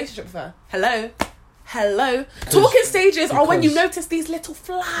get into a relationship with her? Hello. Talking stages are when you notice these little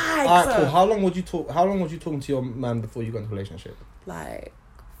flags. Alright, cool. How long would you talking to your man before you got into a relationship? Like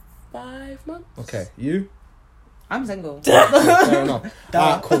 5 months. Okay, you? I'm single. Fair enough.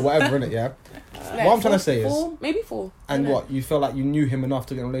 Alright, cool. Whatever, innit? Yeah. Like What I'm trying to say is, maybe 4. and I what you felt like you knew him enough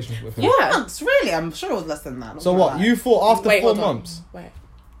to get in a relationship with him. Yeah. Months, really? I'm sure it was less than that. I'm So not what? gonna lie. You thought after Wait, 4 hold on. months? Wait.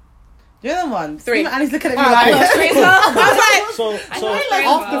 You're the one. 3. And he's looking at me Alright, like, cool. I was like, So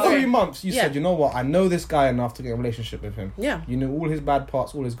after 3 months, you said, you know what? I know this guy enough to get a relationship with him. Yeah. You know all his bad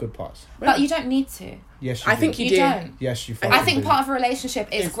parts, all his good parts. But you don't need to. Yes, I think you do. Don't. Yes, you. I think part of a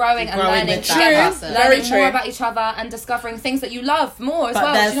relationship is growing and learning together, learning more about each other and discovering things that you love more as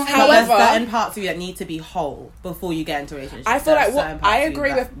well. There's, do you know there's certain parts of you that need to be whole before you get into a relationship. I feel like I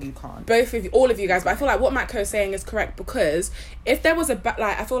agree with both of you, all of you guys, but I feel like what Matko is saying is correct, because if there was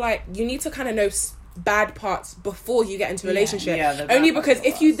I feel like you need to kind of know bad parts before you get into a relationship. Only because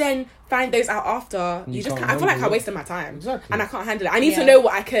if you then find those out after, you just I feel like I wasted my time and I can't handle it. I need to know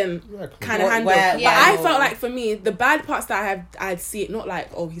what I can kind of handle. But I felt like for me, the bad parts that I'd see it not like,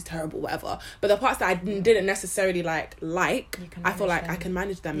 oh, he's terrible, whatever, but the parts that I didn't necessarily like I feel like I can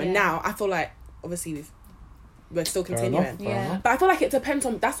manage them. And now I feel like obviously we're still continuing. But I feel like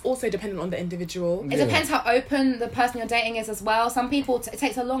that's also dependent on the individual. It depends how open the person you're dating is as well. Some people, it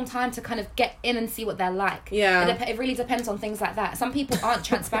takes a long time to kind of get in and see what they're like. Yeah. It really depends on things like that. Some people aren't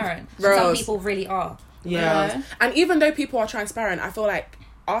transparent. Some people really are. Yeah. You know? And even though people are transparent, I feel like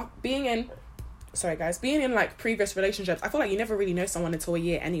being in like previous relationships, I feel like you never really know someone until a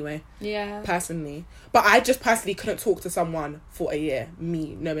year anyway. Yeah. Personally. But I just personally couldn't talk to someone for a year.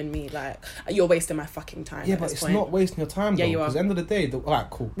 Knowing me, like, you're wasting my fucking time. Yeah, but it's not wasting your time, though. Yeah, you are. Because at the end of the day, alright,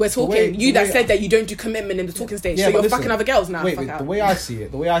 cool. We're talking. Said that you don't do commitment in the talking stage, so you're fucking other girls now. Wait, the way I see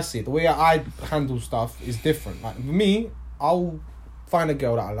it, the way I handle stuff is different. Like, for me, I'll find a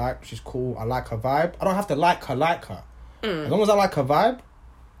girl that I like, she's cool, I like her vibe. I don't have to like her. As long as I like her vibe,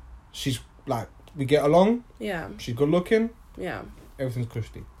 she's like, we get along. Yeah. She's good looking. Yeah. Everything's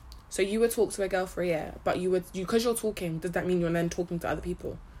cushy. So you would talk to a girl for a year, but because you're talking, does that mean you're then talking to other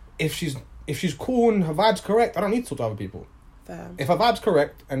people? If she's cool and her vibe's correct, I don't need to talk to other people. Fair. If her vibe's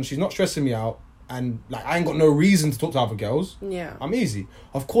correct and she's not stressing me out and like I ain't got no reason to talk to other girls, I'm easy.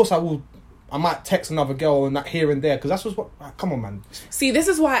 Of course I might text another girl and that here and there, because that's what. Like, come on, man. See, this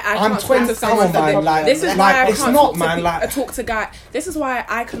is why I can't talk to someone. This is why I can't talk to guy. This is why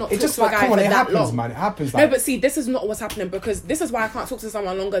I cannot talk to a guy for that long. Man, it happens. No, but see, this is not what's happening, because this is why I can't talk to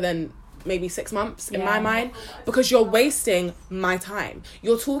someone longer than maybe 6 months in my mind, because you're wasting my time.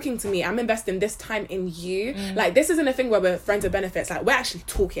 You're talking to me, I'm investing this time in you. Like, this isn't a thing where we're friends with benefits. Like, we're actually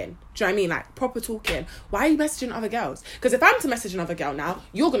talking. Do you know what I mean? Like, proper talking. Why are you messaging other girls? Because if I'm to message another girl now,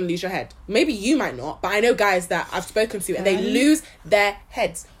 you're gonna lose your head. Maybe you might not, but I know guys that I've spoken to and they lose their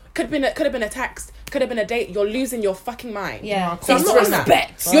heads. Could have been a text, could have been a date. You're losing your fucking mind. Yeah. So I'm not on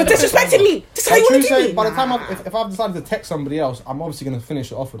that. You're disrespecting me. That's how you want to do me. By the time if I've decided to text somebody else, I'm obviously going to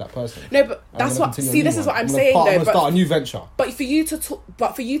finish it off with that person. No, but that's what. See, this is what I'm saying. I'm going to start a new venture. But for you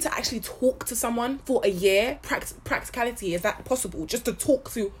to actually talk to someone for a year, practicality, is that possible? Just to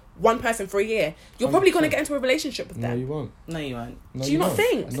talk to one person for a year, you're 100%. Probably going to get into a relationship with them. No, you won't. Do you not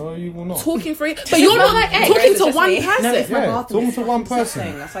think? No, you will not. Talking for a year, but you're not like talking to one person. No, it's talking to one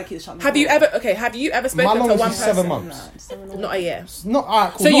person. That's like it's have you ever spoken to one person? 7 months. Not a year. Not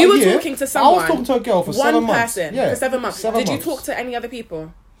alright. Cool, so you were talking to someone. I was talking to a girl for 7 months. One person for 7 months. Did you talk to any other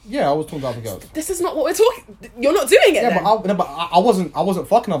people? Yeah, I was talking to other girls. This is not what we're talking. You're not doing it. Yeah, but I wasn't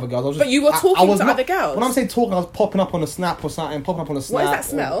fucking other girls. But you were talking to other girls. When I'm saying talking, I was popping up on a snap or something. What does that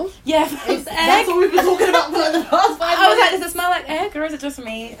smell? Yeah, it's egg. That's what we've been talking about for the past 5 minutes. I was like, does it smell like egg or is it just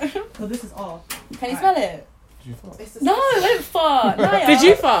me? Well, this is off. Can you smell it? Did you fart? No, I didn't fart. Did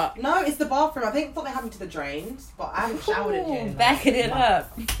you fart? No, it's the bathroom. I think something happened to the drains, but I haven't showered in here. Backing it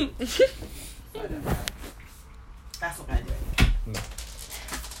up. I don't know. That's not going to do it. No.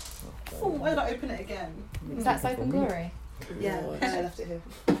 Oh, why did I open it again? Is that Soap and Glory? Yeah, I left it here.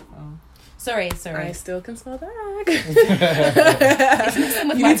 Oh. Sorry. I still can smell that.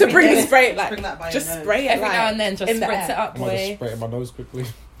 You need to bring the spray, just spray it every now and then, just spritz it up, boy. I'm just spray it in my nose quickly.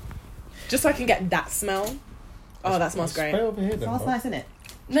 Just so I can get that smell. Oh, that smells great. Spray over here, then. Smells nice, isn't it?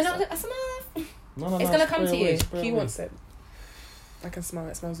 No, that's enough. No, it's gonna come to you. He wants it. I can smell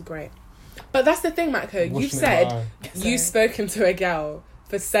it. It smells great. But that's the thing, Matko. You've said you've spoken to a girl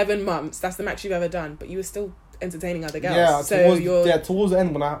for 7 months. That's the max you've ever done, but you were still entertaining other girls. Yeah, towards the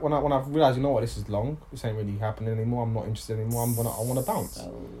end when I realised, you know what, this is long. This ain't really happening anymore. I'm not interested anymore. I want to bounce.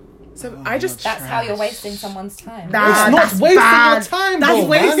 So that's how you're wasting someone's time. It's not wasting your time, That's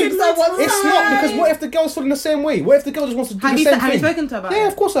wasting someone's time. It's not, because what if the girl's feeling the same way? What if the girl just wants to do the same thing? Have you spoken to her about it? Yeah,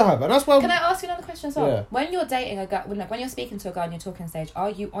 of course I have. And that's why. Can I ask you another question as well? Yeah. When you're dating a girl, when you're speaking to a girl in your talking stage, are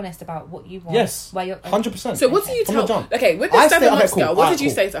you honest about what you want? Yes. 100%. So what do you tell? Okay, with this 7 months girl, what did you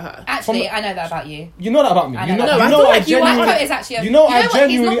say to her? Actually, I know that about you. You know that about me. I know I genuinely.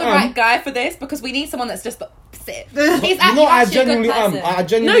 He's not the right guy for this, because we need someone that's just. He's I genuinely am. I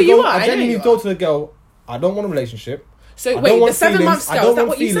genuinely go to the girl. I don't want a relationship. So wait, the 7 month scale, is that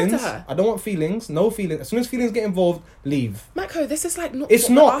what you said to her? I don't want feelings, no feelings. As soon as feelings get involved, leave. Matko, this is like not. It's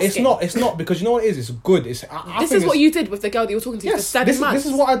not, because you know what it is? It's good. This is what you did with the girl that you were talking to for 7 months.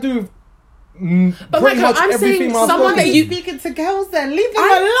 This is what I do. But Matko, I'm saying someone that you speaking to girls, then leave them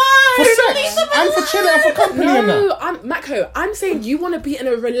alone. For sex and for chilling and for company. No, Matko, I'm saying you want to be in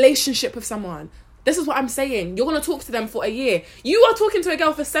a relationship with someone. This is what I'm saying. You're going to talk to them for a year. You are talking to a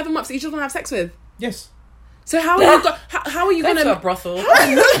girl for 7 months that you just want to have sex with. Yes. So how are you going to a brothel? How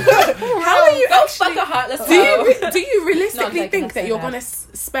are you actually? Do you realistically think that you're going to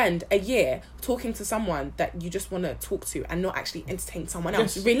spend a year talking to someone that you just want to talk to and not actually entertain someone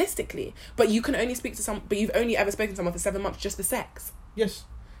else? Yes. Realistically, but you can only speak to but you've only ever spoken to someone for 7 months just for sex. Yes.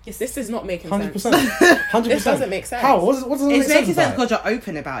 Yes, this is not making 100%. sense. 100%. This doesn't make sense. How? What doesn't make sense? It's making sense because you're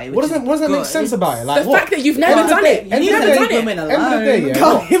open about it. What doesn't make sense about it? Like the fact that you've never done it. You need to leave women alone. End of the day,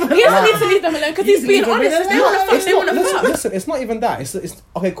 He doesn't need to leave them alone because he's being honest. They want to fuck. Listen, it's not even that. It's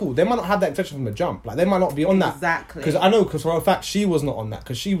okay, cool. They might not have that intention from the jump. Like they might not be on that. Exactly. Because I know, because for a fact she was not on that.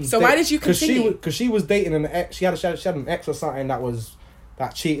 Because she was. So why did you continue? Because she was dating an ex. She had an ex or something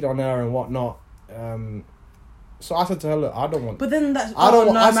that cheated on her and whatnot. So I said to her, look, I don't want. But then that's. I don't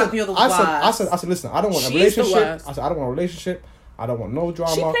want. I said, listen, I don't want a relationship. I said, I don't want a relationship. I don't want no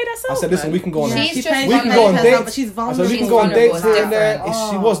drama. She played herself. I said, listen, we can go on. She's We can go on dates. She's vulnerable. I said, we can go on dates here and there.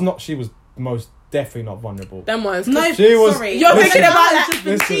 She was not. She was most definitely not vulnerable. Them ones. No, she was. Sorry. You're thinking about that. Just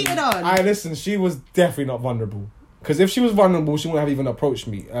been cheated on. Listen. She was definitely not vulnerable. Because if she was vulnerable, she wouldn't have even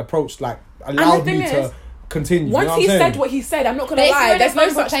allowed me to continue. Once he said what he said, I'm not gonna lie. There's no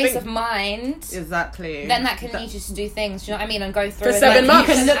such place thing. of mind. Exactly. Then that can lead you to do things. Do you know what I mean? And go through for 7 months.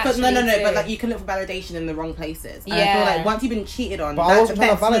 You can look, but but like you can look for validation in the wrong places. And I feel like once you've been cheated on, but I wasn't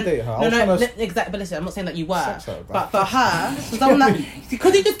trying to validate her. Exactly. But listen, I'm not saying that you were. But for her, someone that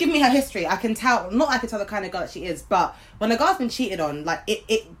because you just give me her history, I can tell. Not I can tell the kind of girl that she is, but when a girl's been cheated on, like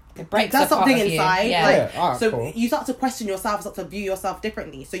it breaks does something inside. Cool. You start to question yourself, start to view yourself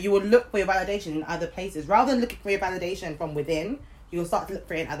differently. So you will look for your validation in other places rather than looking for your validation from within. You'll start to look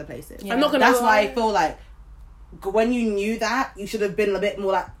for it in other places. I'm not gonna. That's why I feel like when you knew that, you should have been a bit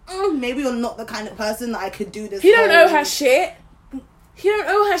more like, maybe you're not the kind of person that I could do this. He don't know her shit. He don't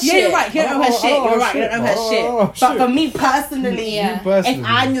owe her shit. Yeah, you're right. You don't owe her shit. You're right. You don't owe her shit. But for me personally, if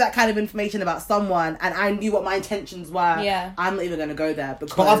I knew that kind of information about someone and I knew what my intentions were, I'm not even going to go there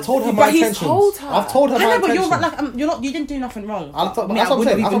because. But I've told her my intentions. I've told her my intentions. But you're right. Like you're not. You didn't do nothing wrong. I wouldn't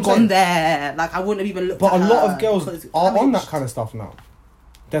have even gone there. Like I wouldn't have even looked. But a lot of girls are on that kind of stuff now.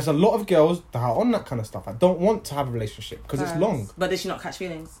 There's a lot of girls that are on that kind of stuff. I don't want to have a relationship because it's long. But did she not catch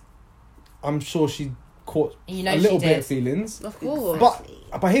feelings? I'm sure she caught a little bit of feelings. Of course.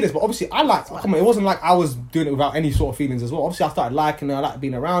 But I hear this, but obviously I liked her. Come on, it wasn't like I was doing it without any sort of feelings as well. Obviously I started liking her, I liked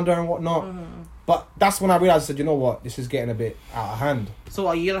being around her and whatnot. But that's when I realised, I said, you know what, this is getting a bit out of hand. So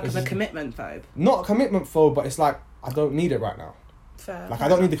are you like a commitment phobe? Not a commitment phobe, but it's like, I don't need it right now. Fair. Like I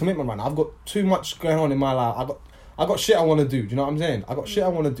don't need the commitment right now. I've got too much going on in my life. I got shit I want to do. Do you know what I'm saying? I got shit I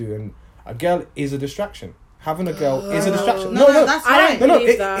want to do, and a girl is a distraction. Having a girl is a distraction. No, that's right. It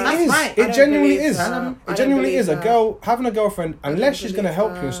is. Right. It genuinely is. It genuinely is. Having a girlfriend, unless she's going to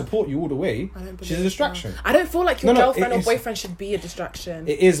help you and support you all the way, she's a distraction. I don't feel like your girlfriend or boyfriend should be a distraction.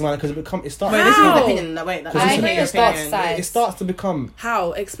 It is, man, because it starts. Wait, this is his opinion. Wait, I agree with both sides. It starts to become.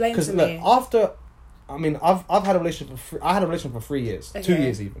 How? Explain to me. Because look, after, I mean, I've had a relationship for 3 years, 2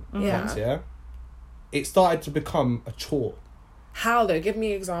 years even. Yeah. It started to become a chore. How though? Give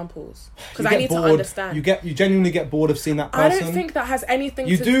me examples. Because I need to understand. You genuinely get bored of seeing that person. I don't think that has anything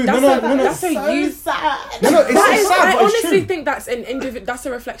you to do. That's no. so sad. No, it's sad. I honestly think that's that's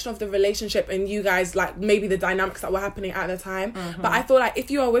a reflection of the relationship and you guys, like maybe the dynamics that were happening at the time. But I feel like if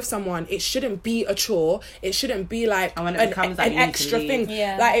you are with someone, it shouldn't be a chore. It shouldn't be like an extra thing.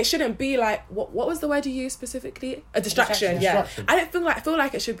 Yeah. Like it shouldn't be like what was the word you used specifically? A distraction. Yeah. I don't feel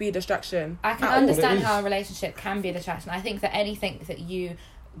like it should be a distraction. I can understand how a relationship can be a distraction. I think that anything that you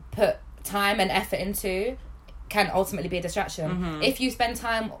put time and effort into can ultimately be a distraction. If you spend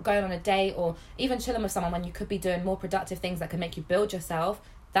time going on a date or even chilling with someone when you could be doing more productive things that can make you build yourself,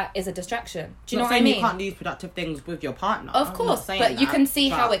 that is a distraction. Do you know what I mean? You can't do productive things with your partner. Of course, but you can see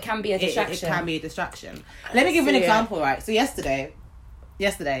how it can be a distraction. It can be a distraction. Let me give you an example, right? So yesterday,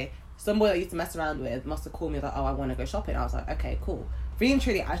 some boy I used to mess around with must have called me like, oh, I want to go shopping. I was like, okay, cool. Really and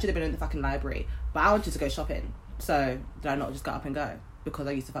truly, I should have been in the fucking library, but I wanted to go shopping. So did I not just get up and go? Because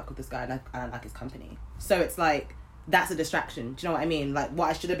I used to fuck with this guy and I like his company. So it's like, that's a distraction. Do you know what I mean? Like,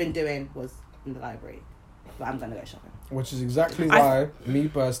 what I should have been doing was in the library. but I'm gonna go shopping. Which is exactly why, me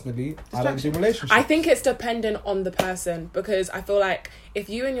personally, I don't do relationships. I think it's dependent on the person, because I feel like if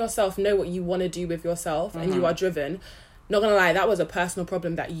you and yourself know what you want to do with yourself and you are driven, not gonna lie, that was a personal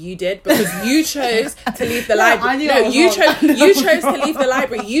problem that you did, because you chose to leave the library. You chose to leave the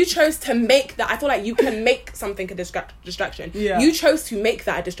library. You chose to make that. I feel like you can make something a distraction. Yeah. You chose to make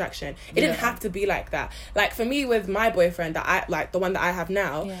that a distraction. It didn't have to be like that. Like for me, with my boyfriend that I like, the one that I have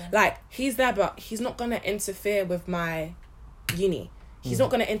now, like he's there, but he's not gonna interfere with my uni. He's not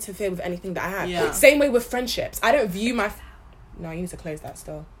gonna interfere with anything that I have. Yeah. Same way with friendships. I don't view my. No, you need to close that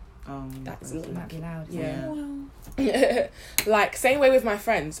still. That's might be loud. Yeah. Like same way with my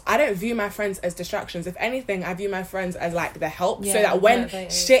friends. I don't view my friends as distractions. If anything, I view my friends as like the help, so that when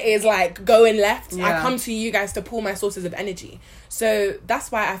shit is like going left, I come to you guys to pull my sources of energy. So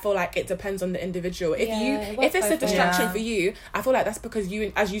that's why I feel like it depends on the individual. If it's a distraction for you, I feel like that's because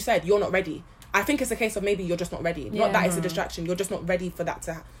you, as you said, you're not ready. I think it's a case of maybe you're just not ready. Not that it's a distraction. You're just not ready for that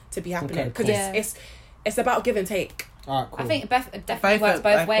to be happening, because it's about give and take. Cool. I think it definitely works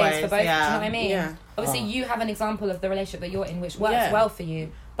both ways for both. Yeah. Do you know what I mean? Yeah. Obviously, you have an example of the relationship that you're in, which works well for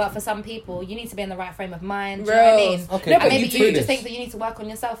you. But for some people, you need to be in the right frame of mind. Do you know what I mean? Okay, and maybe you just think that you need to work on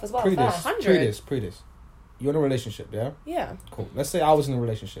yourself as well. Pre this. You're in a relationship, yeah? Yeah. Cool. Let's say I was in a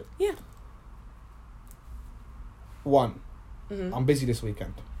relationship. Yeah. One. I'm busy this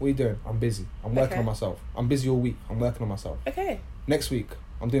weekend. What are you doing? I'm busy. I'm working on myself. I'm busy all week. I'm working on myself. Okay. Next week,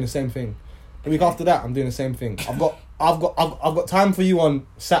 I'm doing the same thing. The week after that, I'm doing the same thing. I've got time for you on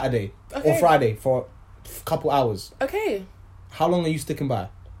Saturday or Friday for a couple hours. Okay. How long are you sticking by?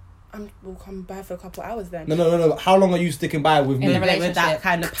 We'll come by for a couple hours then. No. How long are you sticking by with me? In the relationship. With that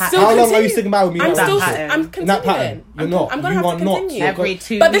kind of pattern. How long are you sticking by with me? I'm pattern. continuing. That pattern. You're not. I'm gonna you have to continue. Not. Every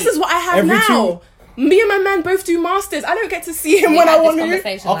 2 But weeks. this is what I have now. Me and my man both do masters. I don't get to see him We when I had want this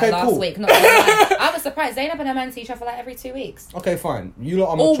to. conversation last cool. week. Not gonna lie. I was surprised. Zainab and her man see each other like every 2 weeks. Okay, fine. You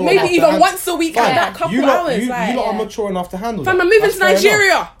lot are Or mature maybe enough even to once a week at that couple hours. You lot are mature enough to handle that. Fam, I'm moving That's to fair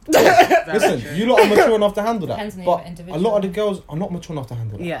Nigeria. Listen, you lot are mature enough to handle that. Depends on But your a individual. lot of the girls are not mature enough to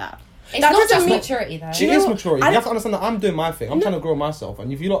handle that. Yeah. It's That not doesn't just mean- maturity though. It you know is what? maturity. You have to understand that I'm doing my thing. I'm trying to grow myself, and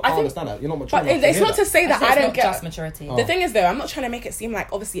if you lot can't understand that, you're not mature But enough. it's not to say that I It's don't not get. just maturity. The thing is though, I'm not trying to make it seem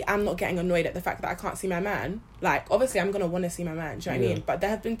like obviously I'm not getting annoyed at the fact that I can't see my man. Like obviously I'm gonna want to see my man. Do you know what I mean? But there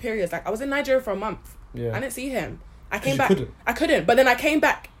have been periods like I was in Nigeria for a month. Yeah. I didn't see him. I came you back. couldn't. I couldn't. But then I came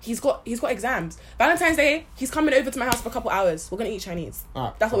back. He's got exams. Valentine's Day. He's coming over to my house for a couple hours. We're gonna eat Chinese.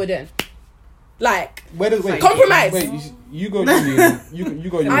 That's what we're doing. Like compromise. Wait, you go uni. You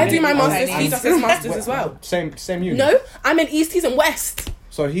go uni. I do my masters. Chinese. He does his masters as well. Same uni. No, I'm in East. He's in West.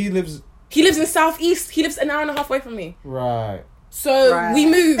 So he lives He lives in Southeast. He lives an hour and a half away from me. right. So we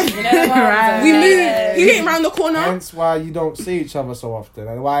move. Right. We move. He ain't round the corner. Hence why you don't see each other so often,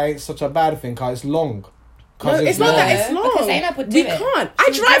 and why it's such a bad thing. Cause it's long. No, it's not that it's long. Because Zainab would do we it. can't. She I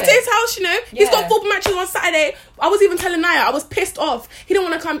would drive do to it. his house, you know. He's got Yeah. football matches on Saturday. I was even telling Naya, I was pissed off. He didn't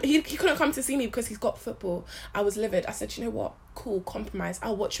want to come. He couldn't come to see me because he's got football. I was livid. I said, you know what? Cool, compromise.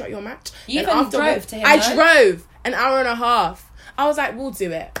 I'll watch you at your match. You And even afterwards, drove to him, I no? drove an hour and a half. I was like, we'll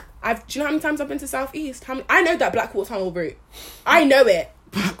do it. Do you know how many times I've been to Southeast? I know that Blackwall Tunnel route. I know it.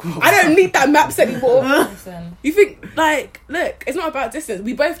 I don't need that maps anymore. Listen. You think, like, look, it's not about distance.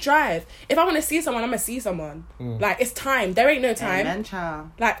 We both drive. If I want to see someone, I'm going to see someone. Like, it's time. There ain't no time. Amen, child.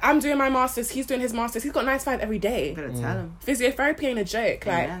 Like, I'm doing my masters. He's doing his masters. He's got 9 to 5 every day. I'm gonna tell him. Physiotherapy ain't a joke.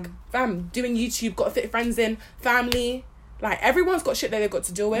 Like, Amen. fam, doing YouTube, got to fit friends in, family. Like, everyone's got shit that they've got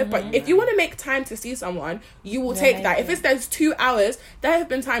to deal with. But if you want to make time to see someone, you will take that. If it's those 2 hours, there have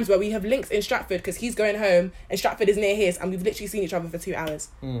been times where we have links in Stratford because he's going home and Stratford is near his, and we've literally seen each other for 2 hours.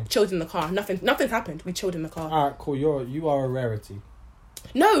 Chilled in the car. Nothing's happened. We chilled in the car. Alright, cool. You are a rarity.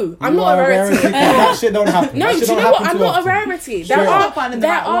 No, I'm not a rarity. That shit don't happen. No, That do shit you don't know what? happen I'm too not a often. rarity. Straight There up. are, Do you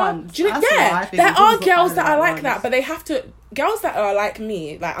know, do you know, there are girls that are like that, but they have to. Girls that are like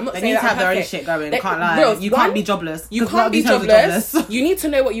me, like I'm not They saying need to that have their own perfect. shit going. They- Can't lie. Real, You one, can't be jobless. You 'Cause can't be none of these hoes are jobless. You need to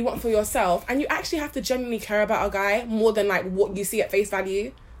know what you want for yourself, and you actually have to genuinely care about a guy more than like what you see at face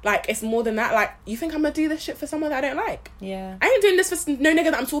value. Like it's more than that. Like you think I'm gonna do this shit for someone that I don't like? Yeah. I ain't doing this for no nigga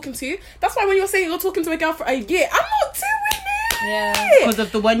that I'm talking to. That's why when you're saying you're talking to a girl for a year, I'm not doing it. Yeah. Because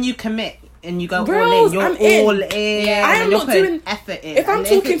of the when you commit and you go Bros, all in, you're I'm in. all in. Yeah. I am and you're not putting doing effort in. If I'm And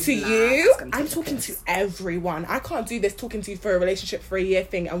talking it's to nah, you, it's gonna I'm take a talking to piss. everyone. I can't do this talking to you for a relationship for a year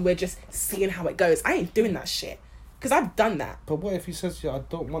thing and we're just seeing how it goes. I ain't doing that shit. Because I've done that. But what if he says, I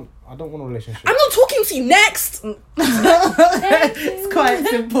don't want a relationship? I'm not talking to you next. It's quite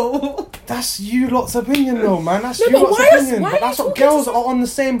simple. That's you lot's opinion though, man. That's No, you but lot's why opinion. are But that's you what talking girls to are on the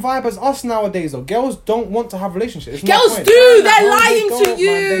same vibe as us nowadays though. Girls don't want to have relationships. It's my Girls point. do. They're No, lying they to don't,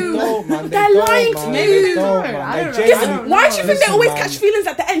 you. man. They're lying to Maybe you. they don't. Man. I don't They know. genuinely- Why do you think they always man. catch feelings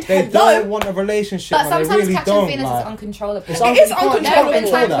at the end? They Hello. don't want a relationship, But man. They sometimes really catching don't. feelings Like, is uncontrollable. it's It is you can't uncontrollable. There have been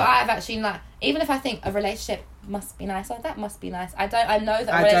control times where that. I've actually like, even if I think a relationship must be nice, like that must be nice. I know that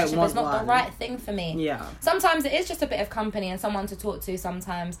a I don't relationship want is not the one. right thing for me. Yeah. Sometimes it is just a bit of company and someone to talk to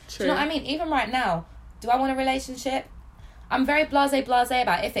sometimes. Do True. you know what I mean? Even right now, do I want a relationship? I'm very blasé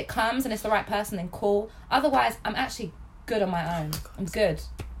about it. If it comes and it's the right person, then cool. Otherwise, I'm actually good on my own. I'm good.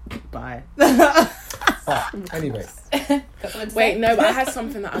 Bye. Anyway. Got something to Wait, say? no, but I had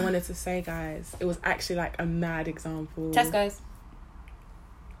something that I wanted to say, guys. It was actually like a mad example. Tesco's.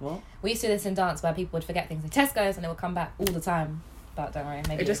 What? We used to do this in dance where people would forget things like Tesco's and it would come back all the time. But don't worry,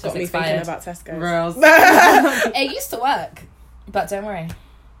 maybe It just it's got me expired. thinking about Tesco's. Reals. It used to work, but don't worry.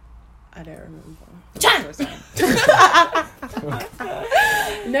 I don't remember. Chan!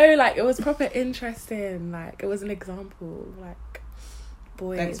 No, like it was proper interesting. Like it was an example. Like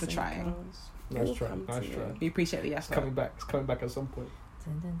boys. Thanks for and trying. girls Nice all try. come Nice to try. you. We appreciate the It's effort. coming back. It's coming back at some point.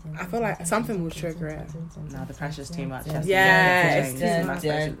 I feel like something will trigger it. No, the pressure's too much. Yeah, it's too much.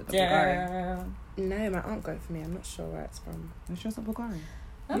 No, my aunt got it for me. I'm not sure where it's from. I'm sure it's not Bulgarian.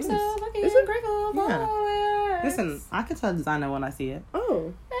 I'm Yes. so fucking Is it? grateful for Yeah. it. Listen, I could tell designer when I see it.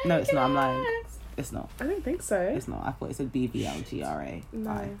 Oh, No, it's not. I'm lying. It's not. I don't think so. It's not. I thought it said BVLGRA.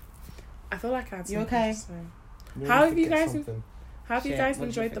 No, I feel like I had You something okay? to say. You How always have you forget guys- something. How have you Shit, guys what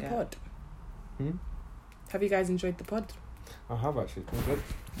did you enjoyed the forget? pod? Hmm? Have you guys enjoyed the pod? I have actually. It's been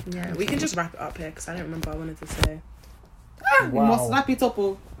good. Yeah, we can just wrap it up here because I don't remember what I wanted to say. Wow. Snappy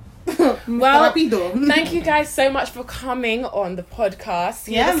topo. Well, Rapido. thank you guys so much for coming on the podcast.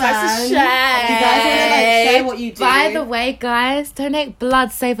 You Yeah, decided man. to If you guys want to share what you do. By the way, guys, donate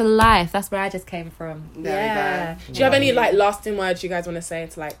blood, save a life. That's where I just came from. There Yeah. we Do you have any Yeah. like lasting words you guys want to say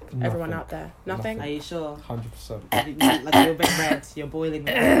to like everyone Nothing. out there? Nothing. go. Are you sure? 100%. Like you're a bit red. You're boiling.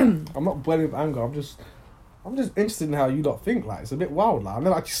 I'm not boiling with anger. I'm just interested in how you lot think. Like it's a bit wild. Like I've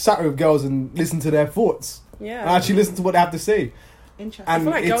never actually sat with girls and listened to their thoughts. Yeah. I actually listen to what they have to say. Interesting. I And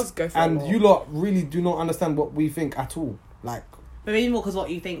feel like it's- girls go for a and lot. you lot really do not understand what we think at all. Like But maybe more because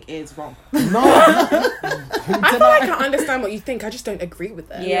what you think is wrong. no. I feel like I understand what you think. I just don't agree with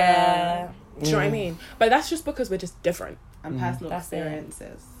it. Yeah. Do you know what I mean? But that's just because we're just different. And personal That's it.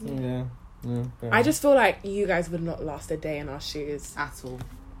 experiences. Yeah. I just feel like you guys would not last a day in our shoes. At all.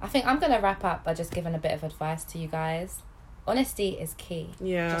 I think I'm going to wrap up by just giving a bit of advice to you guys. Honesty is key.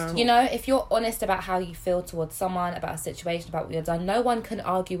 Yeah. You know, if you're honest about how you feel towards someone, about a situation, about what you've done, no one can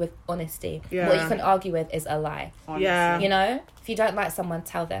argue with honesty. Yeah. What you can argue with is a lie. Honestly. Yeah. You know, if you don't like someone,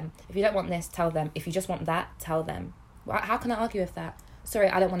 tell them. If you don't want this, tell them. If you just want that, tell them. How can I argue with that? Sorry,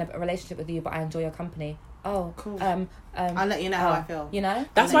 I don't want a relationship with you, but I enjoy your company. Oh, Cool. I'll let you know how I feel. You know,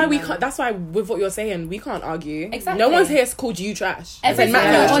 That's I'll why let we you know. can't. That's why with what you're saying, we can't argue. Exactly. No one's here called you trash. every Said time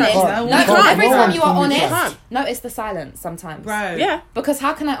Matko you're is honest, trash. No, no, we can't. every No time one you are can be honest, trash. notice the silence sometimes. Bro. Yeah, Because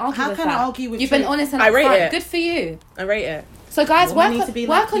how can I argue How with can that? I argue with You've been truth? honest and I rate upfront. it. Good for you. I rate it. So guys, Women need to be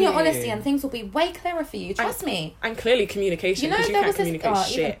work like on your you. honesty and things will be way clearer for you. Trust me. And clearly communication. You know, because you there can't was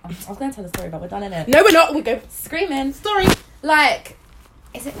this. communicate shit. I was going to tell the story, but we're done in it. No, we're not. We go. Screaming. Story. Like,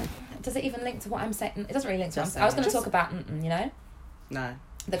 does it even link to what I'm saying? It doesn't really link to what I'm Just saying. I was going to say it. talk about, you know, No.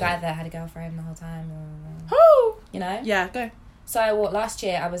 the guy that had a girlfriend the whole time. Oh. You know? Yeah. Go. So last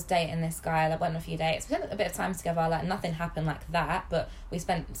year I was dating this guy. Like, went on a few dates. We spent a bit of time together. Like, nothing happened like that, but we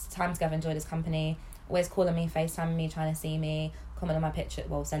spent time together, enjoyed his company. Always calling me, FaceTiming me, trying to see me, comment on my picture.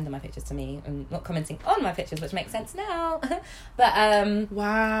 Well, sending my pictures to me and not commenting on my pictures, which makes sense now. But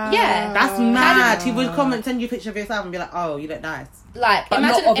Wow. Yeah. That's mad. He would comment, send you a picture of yourself and be like, oh, you look nice. like, But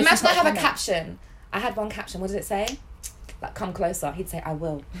not imagine obviously I have a not caption. I had one caption. What did it say? Like, come closer. He'd say, I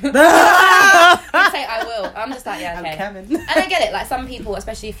will. He'd say, I will. I'm just like, yeah, okay. I'm Kevin. And I get it. Like, some people,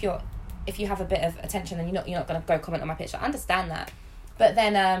 especially if you have a bit of attention and you're not gonna go comment on my picture. I understand that. But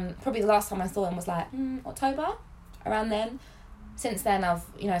then probably the last time I saw him was like October, around then. Since then,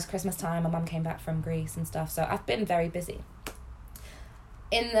 it's Christmas time. My mum came back from Greece and stuff, so I've been very busy.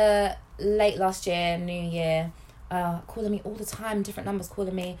 In the late last year, New Year, calling me all the time, different numbers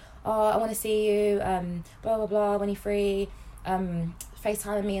calling me. Oh, I want to see you. Blah blah blah. When you're free,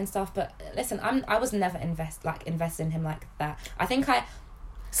 FaceTiming me and stuff. But listen, I was never invested in him like that. I think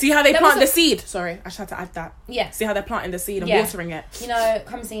See how they There plant was the seed. Sorry, I just had to add that. yeah. See how they're planting the seed and Yeah. watering it. You know,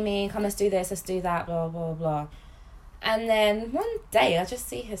 come see me, come, let's do this, let's do that, blah, blah, blah. And then one day I just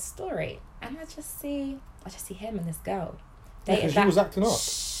see his story, and I just see him and this girl dating. She was acting up.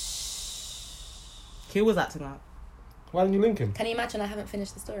 He was acting up. Why didn't you link him? Can you imagine? I haven't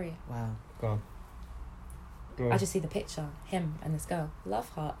finished the story. Wow. Go on. I just see the picture, him and this girl. Love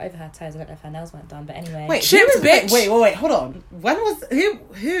heart over her toes. I don't know if her nails weren't done, but anyway. Wait, Chips, bitch. Wait, hold on. When was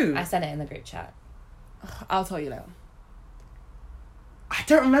who? I sent it in the group chat. I'll tell you later. I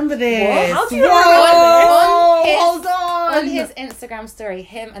don't remember this. What? How do you Hold on. On his Instagram story,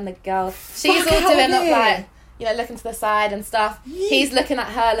 him and the girl. She's all doing up like, looking to the side and stuff. He's looking at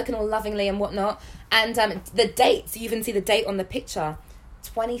her, looking all lovingly and whatnot. And the dates, you even see the date on the picture.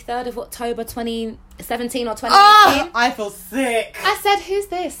 23rd of October 2017 or 2018. Oh, I feel sick. I said, who's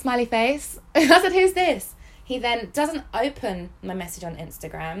this? Smiley face. I said, who's this? He then doesn't open my message on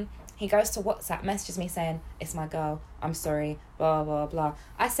Instagram. He goes to WhatsApp, messages me saying, it's my girl. I'm sorry. Blah, blah, blah.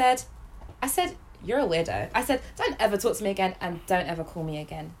 I said, you're a weirdo. I said, don't ever talk to me again and don't ever call me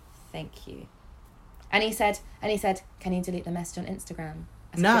again. Thank you. And he said, can you delete the message on Instagram?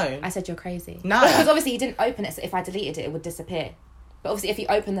 I said, you're crazy. No. Because obviously he didn't open it, so if I deleted it, it would disappear. But obviously if he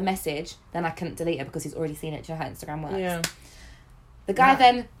opened the message, then I couldn't delete it because he's already seen it. Do you know how Instagram works? Yeah. The guy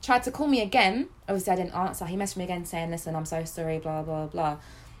then tried to call me again. Obviously I didn't answer. He messaged me again saying, listen, I'm so sorry, blah, blah, blah.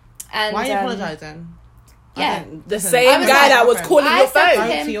 And why are you apologising? Yeah. The same guy that was calling your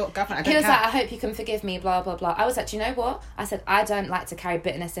phone. He was like, I hope you can forgive me, blah, blah, blah. I was like, do you know what? I said, I don't like to carry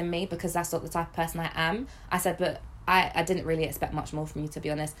bitterness in me because that's not the type of person I am. I said, but I didn't really expect much more from you, to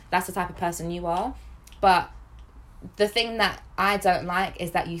be honest. That's the type of person you are. But the thing that I don't like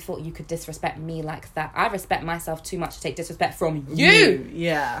is that you thought you could disrespect me like that. I respect myself too much to take disrespect from you.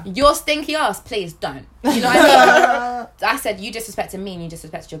 Yeah. Your stinky ass, please don't. You know what I mean? I said, you disrespected me and you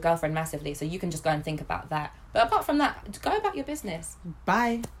disrespected your girlfriend massively, so you can just go and think about that. But apart from that, go about your business.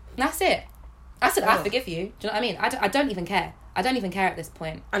 Bye. That's it. I said, I forgive you. Do you know what I mean? I don't even care. I don't even care at this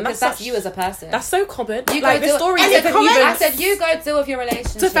point. And because that's you as a person. That's so common. You like, this story isn't even... I said, you go deal with your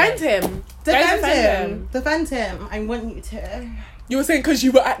relationship. Defend him. Defend him. I want you to. You were saying because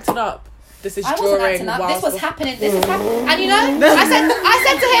you were acting up. This is wasn't acting up. This was happening. And you know, I said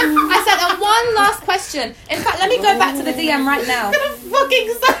to him, and one last question. In fact, let me go back to the DM right now.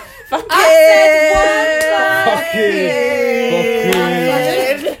 Fuck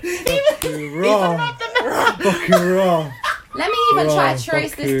raw. Let me even try to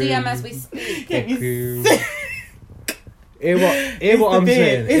trace this DM as we speak. Hear what I'm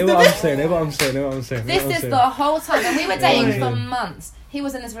saying. This is the whole time. And we were dating for months. He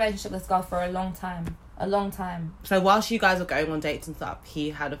was in this relationship with this girl for a long time. So whilst you guys were going on dates and stuff,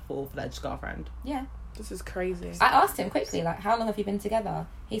 he had a full-fledged girlfriend? Yeah. This is crazy. I asked him quickly, like, how long have you been together?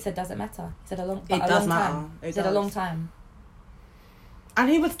 He said, doesn't matter. He said, a long time. He said, a long time. And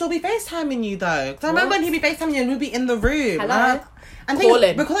he would still be FaceTiming you, though. Because I remember when he'd be FaceTiming you and we'd be in the room. Hello? And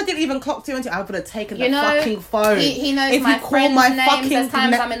because I didn't even clock 2 I would have taken the fucking phone. He knows if my friends' names. There's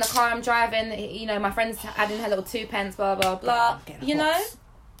times I'm in the car, I'm driving. My friend's adding her little 2 pence, blah, blah, blah. You know?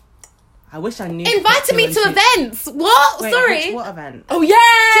 I wish I knew. Invited me to events. What? Wait, sorry. What event? Oh, yeah.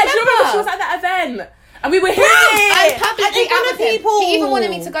 Do you remember she was at that event? And we were here. I publicly outed him. He even wanted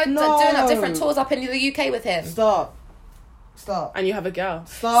me to go doing up different tours up in the UK with him. Stop. And you have a girl.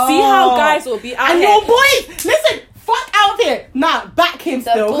 Stop. See how guys will be out and here. your boys, listen, fuck out here. Nah, back him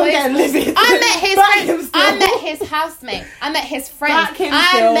still. Boys, I met his friends. I met his housemate. I met his friends. Back him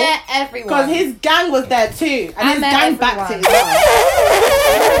still. I met everyone. Because his gang was there too. And his gang backed it.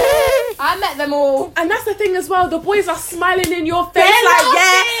 I met them all. And that's the thing as well. The boys are smiling in your face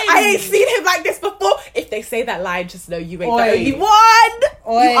I ain't seen him like this before. If they say that line, just know you ain't the only one.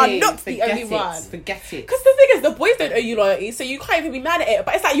 You are not the only one. Forget it. Because the thing is, the boys don't owe you loyalty, so you can't even be mad at it.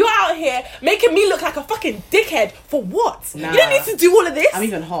 But it's like, you're out here making me look like a fucking dickhead. For what? Nah. You didn't need to do all of this. I'm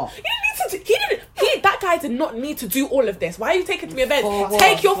even hot. You didn't need to that guy did not need to do all of this. Why are you taking to me events?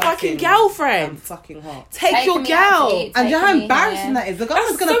 Take your fucking girlfriend. I'm fucking hot. Take your girl. And you know how embarrassing that is? The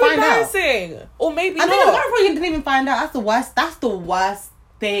girlfriend's going to find out. Or maybe not. I think the girlfriend didn't even find out. That's the worst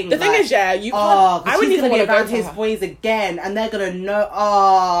thing. The thing is, you can't. I wouldn't even want to go around his boys again, and they're gonna know.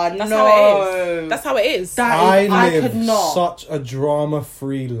 That's how it is. I live such a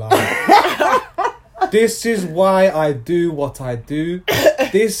drama-free life. This is why I do what I do.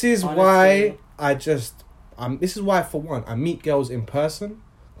 This is why this is why, for one, I meet girls in person,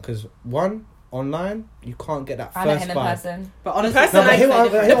 because online, you can't get that first vibe. I met him in person. But honestly,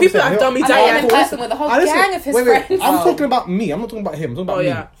 the people I've done me down. I met him in person with a whole gang of his friends. I'm talking about me. I'm not talking about him. I'm talking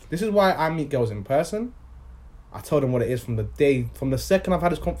about me. This is why I meet girls in person. I told them what it is from the second I've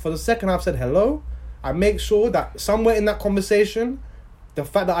had this, for the second I've said hello, I make sure that somewhere in that conversation, the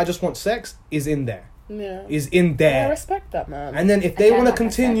fact that I just want sex is in there. is in there. I respect that, man. And then if they want to like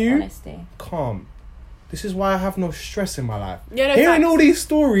continue, calm. This is why I have no stress in my life. Yeah, no, hearing all these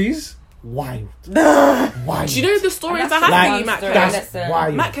stories, wild. Wild. Do you know the stories I have for you, Matko? That's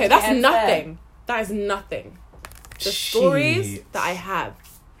wild. Matko, that's nothing. That is nothing. The stories that I have.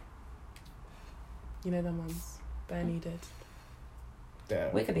 You know them ones Bernie did.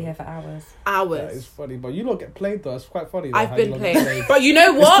 Damn. We could be here for hours. That is funny, but you don't get played though. It's quite funny. Though, I've been played. But you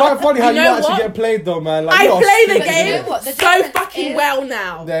know what? It's quite funny how you actually get played though, man. Like, I play the game you know what? The so fucking well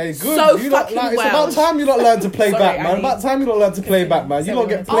now. They're good. So you fucking well. It's well. about time you lot learn to play Sorry, back, man. About time you lot learn to play back, man. You lot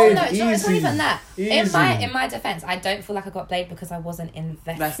get played easy. It's not even that. Easy. In my defense, I don't feel like I got played because I wasn't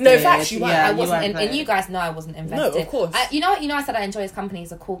invested. No, facts, you weren't. I wasn't, and you guys know I wasn't invested. No, of course. You know, I said I enjoy his company.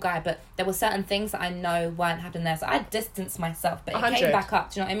 He's a cool guy, but there were certain things that I know weren't happening there, so I distanced myself. But it 100. came back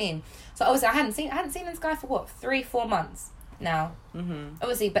up. Do you know what I mean? So obviously, I hadn't seen this guy for what 3-4 months now.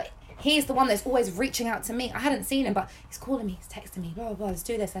 Obviously, but he's the one that's always reaching out to me. I hadn't seen him, but he's calling me, he's texting me, blah blah blah. Let's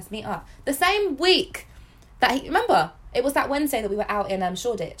do this. Let's meet up. The same week that remember, it was that Wednesday that we were out in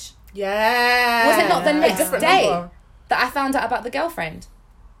Shoreditch. Yeah. Was it not the next day number. that I found out about the girlfriend?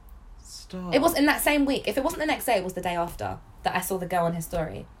 Stop. It was in that same week. If it wasn't the next day, it was the day after that I saw the girl on his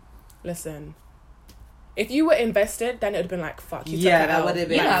story. Listen. If you were invested, then it would have been like, fuck, you took Yeah, it that out. would have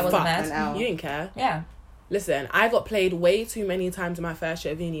been. You know I wasn't fuck. mad. You didn't care. Yeah. Listen, I got played way too many times in my first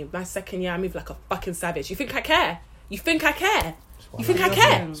year of uni. My second year, I moved like a fucking savage. You think I care? You think I care? You think I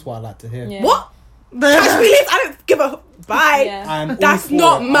care? That's what I like to hear. Yeah. What? Catch me live. I don't give a bye. Yeah. I'm That's all for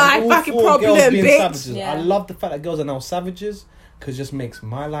not it. my I'm all fucking for problem, girls being bitch. Savages. Yeah. I love the fact that girls are now savages because it just makes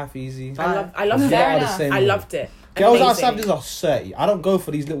my life easy. I love Fair it. enough. I loved it. Girls are Amazing. savages are 30. I don't go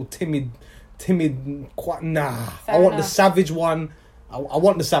for these little timid, quite, nah. Fair I want the enough. savage one. I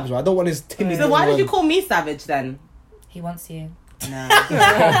want the savage one. I don't want this timid So why did you one. call me savage then? He wants you. No.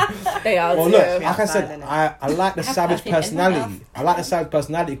 They are Well, too. look, like I said, Outside, innit? I like the Have savage nothing in my personality. mouth. I like the savage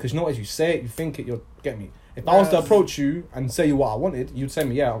personality because you know, as you say it, you think it, you'll get me. If I was to approach you and say you what I wanted, you'd say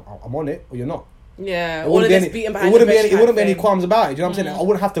me, yeah, I'm on it, or you're not. Yeah. It All of wouldn't be this any, beating it behind wouldn't the be any, bush it wouldn't be type any thing. qualms about it. Do you know what I'm saying? I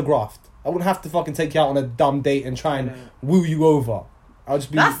wouldn't have to graft. I wouldn't have to fucking take you out on a dumb date and try and woo you over. I'll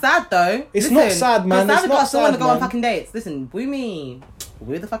just be. That's sad though. It's not sad, man. Because It's savage not girls still want sad, to go on man. fucking dates. Listen, woo me.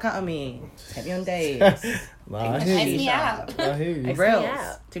 Woo the fuck out of me. Take me on dates. Nah, I hear Ice you. me out. I hear you. Reels.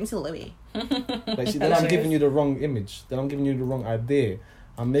 Yeah. Take me to Louis. But see, then I'm giving you the wrong image. Then I'm giving you the wrong idea.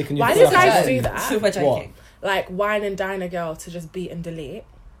 I'm making you. Why feel do like guys a- do that? Super joking. Like wine and dine a girl to just beat and delete.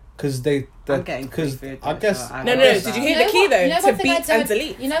 Because I'm getting because free food, I so guess I No, guess did that. you hear the key though? To one thing I beat and don't-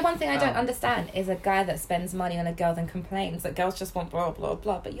 delete. You know one thing I don't Oh. understand is a guy that spends money on a girl then complains that girls just want blah blah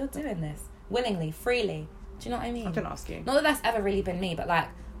blah. But you're doing this willingly, freely. Do you know what I mean? I didn't ask you. Not that that's ever really been me, but like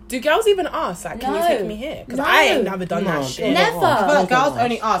Do girls even ask? Like, can you No. take me here? Because No. I ain't never done No, that shit. Never. I feel like girls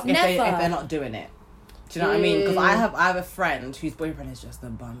only ask if Never. they're not doing it. Do you know what I mean? Because I have a friend whose boyfriend is just the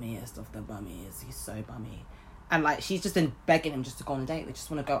bummiest of the bummies. He's so bummy. And like she's just been begging him just to go on a date. They just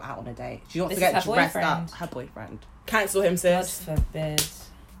want to go out on a date. She wants This to is get her dressed boyfriend. up. Her boyfriend. Cancel him, God sis. forbid.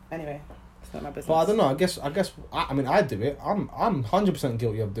 Anyway, it's not my business. But I don't know. I guess. I mean, I do it. I'm 100%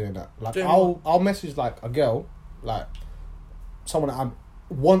 guilty of doing that. Like, Doing I'll message like a girl, like someone that I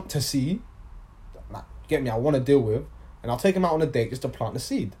want to see, like get me. I want to deal with, and I'll take him out on a date just to plant the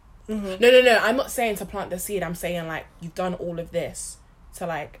seed. Mm-hmm. No. I'm not saying to plant the seed. I'm saying like you've done all of this to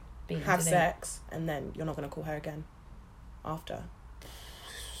like Beat and have delete. sex, and then you're not gonna call her again after.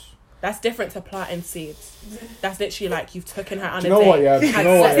 That's different to planting seeds. That's literally like you've taken her on Do a you know date. what? Yeah. Do you had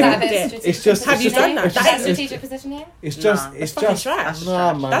know what? What's sex that Yeah. a bit with it. strategic It's just- Have you positioning? done that? Is that That is- strategic positioning? It's just. Nah, It's fucking just. trash. That's Nah,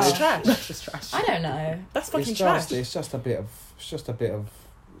 trash. man. That's trash. That's just trash. I don't know. That's fucking It's trash. just. It's just a bit of. It's just a bit of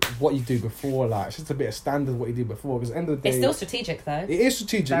what you do before. Like, it's just a bit of standard what you do before. Because at the end of the day, It's still strategic though. it is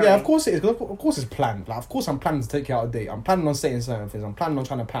strategic. Very. Yeah, of course it is. 'Cause of course it's planned. Like, of course I'm planning to take you out on a date. I'm planning on saying certain things. I'm planning on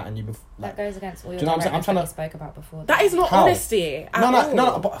trying to pattern you before. That goes against all your Do you know what I'm saying? I'm directives trying that to- you spoke about before. That is not How? honesty. At No,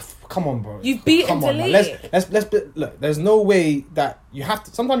 all. but come on, bro. You've beaten Come on, man. delete. Let's look. There's no way that you have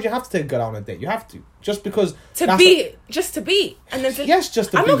to. Sometimes you have to take a girl out on a date. You have to, just because to that's beat, just to beat, and then to, yes,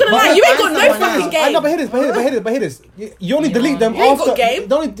 just to I'm beat. not gonna But lie, look, you ain't got find no someone fucking else. game. I know, but hear this. You only delete them You ain't after. got game.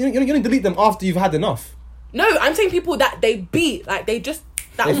 You only delete them after you've had enough. No, I'm saying people that they beat, like they just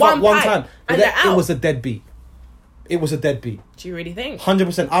that They one fuck pipe, time, but and they're out. it was a dead beat. It was a dead beat. Do you really think?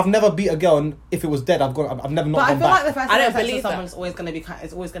 100%. I've never beat a girl, and if it was dead, I've never not But I gone feel like back. the first I time don't sex with believe that. someone's always going to be.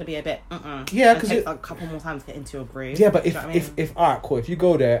 It's always going to be a bit. Yeah, It 'cause takes it- a couple more times to get into a groove. Yeah, but Do you know what I mean? if alright, cool. If you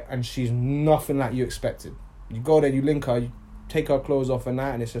go there and she's nothing like you expected, you go there, you link her, you take her clothes off and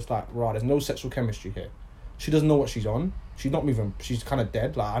that, and it's just like, right, there's no sexual chemistry here. She doesn't know what she's on. She's not moving. She's kind of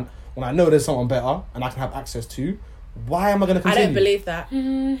dead. Like when I know there's someone better and I can have access to, why am I going to continue? I don't believe that.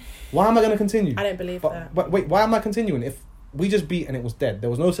 Why am I going to continue? I don't believe that. But wait, why am I continuing? If we just beat and it was dead, there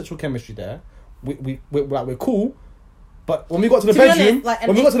was no sexual chemistry there. We're cool. But when we got to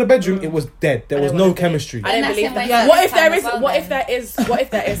the bedroom, it was dead. There was no chemistry. I don't believe that. Yeah. What if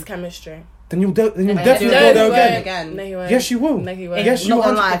there is chemistry? Then you'll definitely go there again. No, you won't. Yes, you will. No, you won't. Yes, you will. Not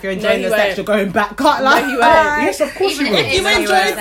on life. You're enjoying the sex. You're going back. Can't lie. No, you won't. Yes, of course you will. If you enjoy